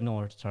feel I've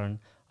nowhere to turn.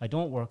 I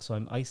don't work, so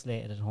I'm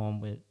isolated at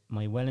home with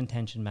my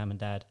well-intentioned mum and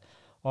dad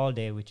all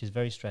day, which is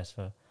very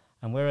stressful.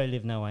 And where I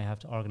live now, I have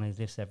to organise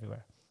lifts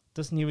everywhere.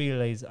 Doesn't he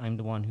realise I'm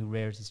the one who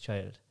rears his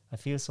child? I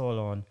feel so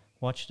alone.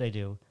 What should I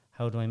do?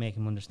 How do I make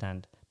him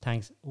understand?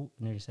 Thanks. Oh,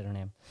 I nearly said her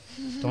name.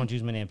 Don't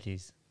use my name,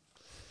 please.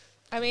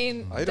 I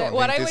mean, I don't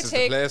what think I this would is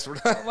take. the place for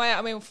that.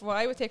 What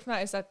I would take from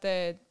that is that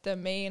the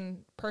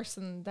main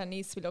person that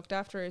needs to be looked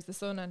after is the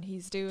son, and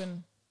he's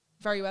doing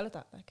very well at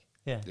that. Like,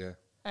 Yeah. Yeah.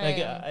 Like,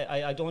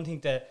 I don't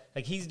think that,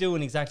 like, he's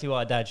doing exactly what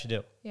a dad should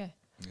do. yeah.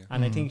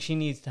 And I think she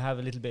needs to have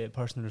a little bit of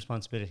personal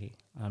responsibility.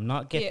 I'm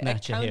not getting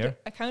at you here.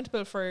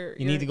 Accountable for.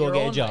 You need to go your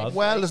get a own job. life.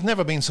 Well, there's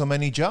never been so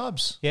many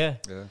jobs. Yeah.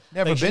 Yeah.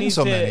 Never Like, she been needs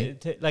so to- many.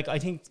 like, I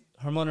think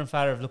her mother and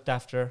father have looked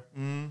after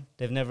her.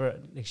 They've never,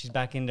 like, she's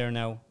back in there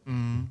now.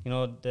 You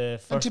know, the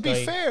first And to be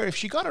guy- fair, if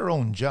she got her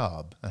own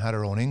job and had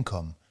her own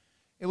income,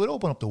 it would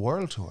open up the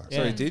world to her. Yeah.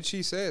 Sorry, did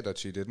she say that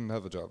she didn't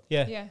have a job?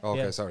 Yeah. Yeah.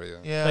 Okay, Yeah. sorry. Yeah.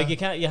 Yeah.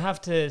 Like, you have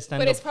to stand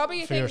But up it's probably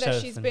a for thing that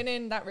yourself she's and- been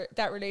in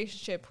that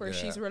relationship where Yeah.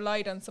 she's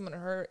relied on someone.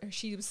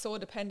 She was so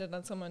dependent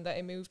on someone that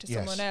it moved to Yes,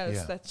 someone else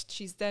yeah. that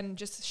she's then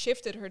just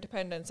shifted her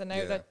dependence. And now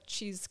Yeah. that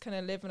she's kind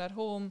of living at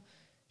home,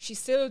 she's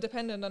still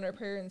dependent on her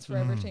parents for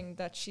everything.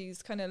 That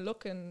she's kind of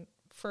looking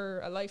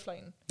for a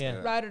lifeline Yeah.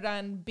 rather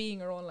than being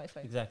her own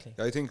lifeline. Exactly.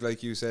 I think,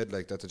 like you said,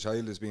 like that the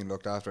child is being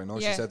looked after. I know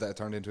Yeah. she said that it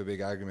turned into a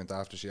big argument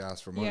after she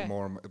asked for Yeah.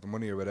 more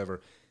money or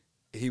whatever.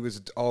 He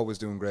was always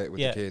doing great with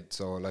Yeah. the kid,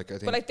 so like I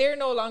think. But like they're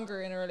no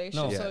longer in a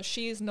relationship, No. so Yeah.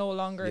 she's no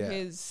longer Yeah.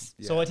 his.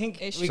 Yeah. So I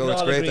think Issue. we So can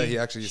it's all great agree that he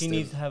actually she still-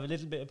 needs to have a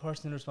little bit of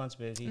personal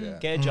responsibility, Yeah.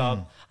 get a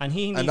job, and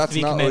he needs that's to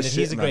be not us commended.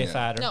 He's a shitting great on you.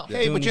 father. No.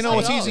 Hey, doing but you his know, thing.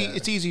 it's at all. easy. Yeah.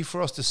 It's easy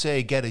for us to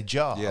say get a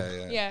job.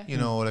 yeah. Yeah. You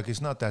know, like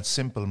it's not that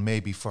simple.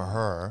 Maybe for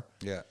her,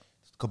 Yeah.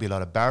 could be a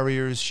lot of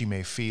barriers. She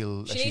may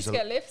feel that She needs she's to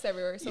get lifts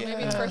everywhere, so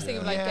maybe the first thing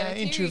of like yeah,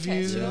 getting a theory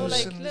interviews. test, you know,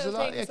 like and there's a little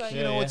lot. things like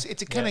You know, Yeah,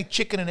 it's a kind yeah. of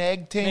chicken and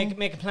egg thing.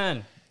 Make a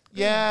plan.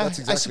 Yeah, That's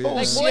exactly it. I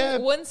like suppose. one, yeah,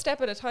 one step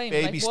at a time,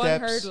 Baby like one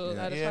steps. hurdle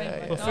Yeah. at a Yeah, time. yeah.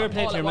 Like Well, not fair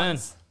play all to your at man.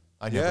 once.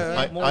 I never.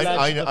 Yeah. More lads look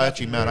Actually,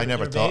 after man, I your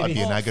never thought I'd be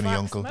babies. an agony Facts,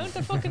 uncle. mount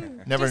the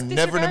fucking Never in a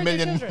disregard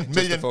million. your children.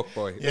 Just a fuck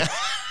boy. Yeah.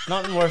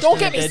 Nothing worse. Don't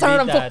than get me a started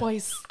on deadbeat fuck dad.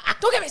 boys.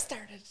 Don't get me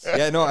started.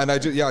 Yeah, no, and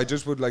I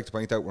just would like to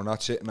point out we're not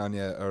shitting on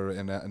you or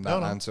in that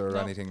No. answer or No.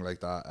 anything like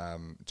that.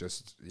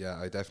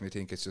 I definitely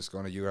think it's just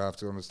you have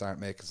to start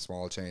making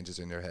small changes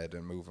in your head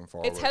and moving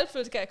forward. It's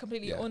helpful to get a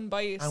completely Yeah.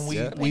 unbiased And we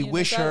opinion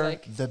wish as well, her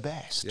like, the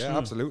best. Yeah,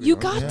 absolutely. you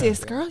man. got Yeah. this,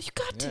 Yeah. girl. You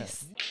got Yeah.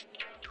 this.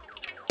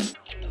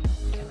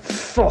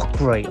 Fuck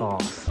right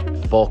off.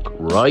 Fuck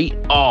right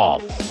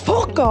off.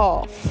 Fuck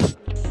off.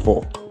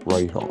 Fuck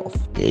right off.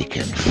 They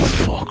can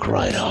fuck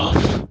right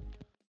off.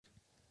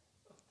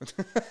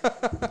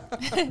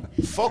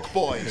 Fuck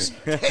boys.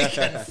 They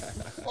can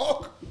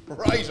fuck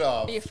right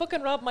off. You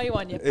fucking robbed my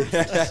one, you.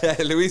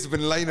 Louise has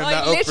been lining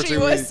that I up for 2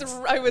 literally weeks.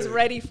 I was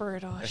ready for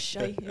it. Oh,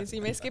 shite.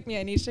 You may skip me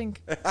anything.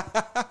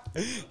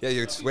 Yeah,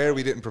 you'd swear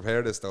we didn't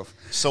prepare this stuff.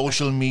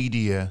 Social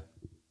media,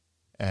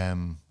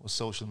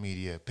 social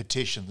media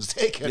petitions.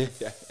 They can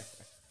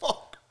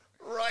fuck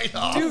right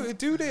off.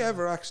 Do they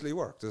ever actually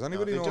work? Does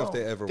anybody know if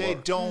they ever They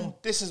work?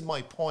 don't. This is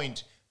my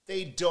point.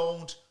 They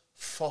don't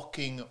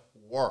fucking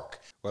work.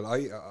 Well,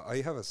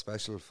 I have a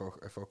special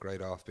fuck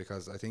right off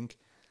because I think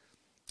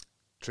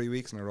 3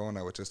 weeks in a row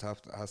now it just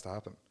has to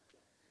happen.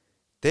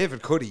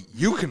 David Cuddy,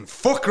 you can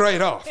fuck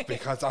right off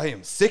because I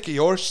am sick of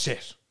your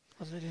shit.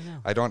 What do I do now?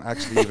 I don't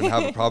actually even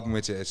have a problem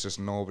with you. It's just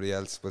nobody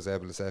else was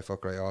able to say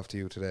fuck right off to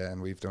you today, and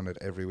we've done it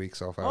every week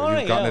so far. All You've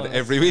right, gotten yeah, it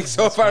every week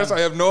so far, so I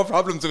have no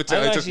problems with you.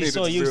 I'm I just actually needed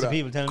so to do used to that.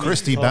 people telling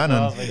Christy me to fuck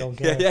Bannon. off, I don't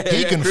care.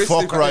 He can Christy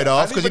fuck right Bannon.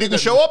 off because he Anybody didn't that-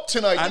 show up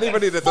tonight.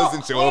 Anybody that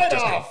doesn't show up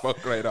just can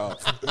fuck right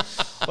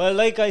off. Well,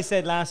 like I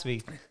said last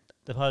week,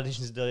 the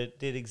politicians did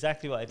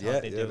exactly what I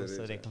thought they'd do, they so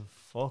did, they can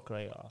fuck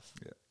right off.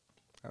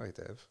 All right,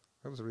 Dave.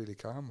 That was a really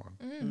calm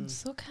one.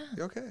 So calm.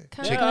 You okay?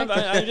 Calm.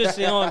 I'm just,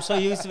 I'm so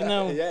used to it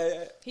now.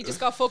 He just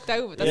got fucked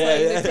out. That's why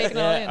he's taking it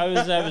all in.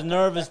 I was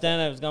nervous then.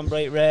 I was gone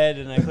bright red,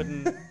 and I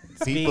couldn't.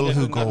 People speak. who I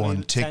couldn't go get my on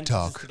sentences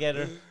TikTok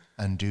together.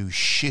 and do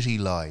shitty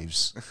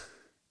lives,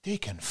 they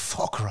can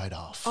fuck right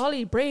off.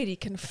 Ollie Brady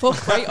can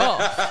fuck right off.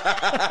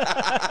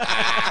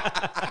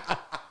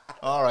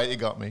 All right, you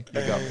got me.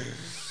 You got me.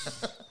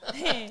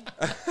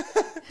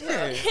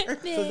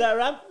 So that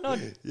ramp? No.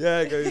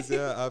 Yeah, guys,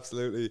 yeah,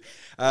 absolutely.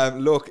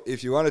 Look,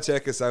 if you want to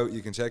check us out,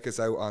 you can check us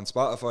out on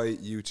Spotify,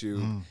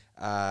 YouTube,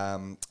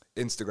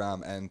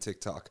 Instagram, and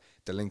TikTok.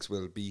 The links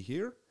will be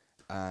here.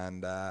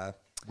 And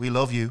We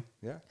love you.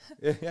 yeah.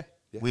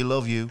 We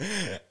love you.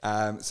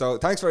 So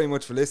thanks very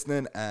much for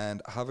listening,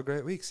 and have a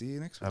great week. See you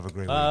next week. Have a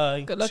great week.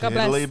 Bye. Good luck, God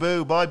bless. Tiddly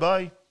boo. Bye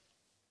bye.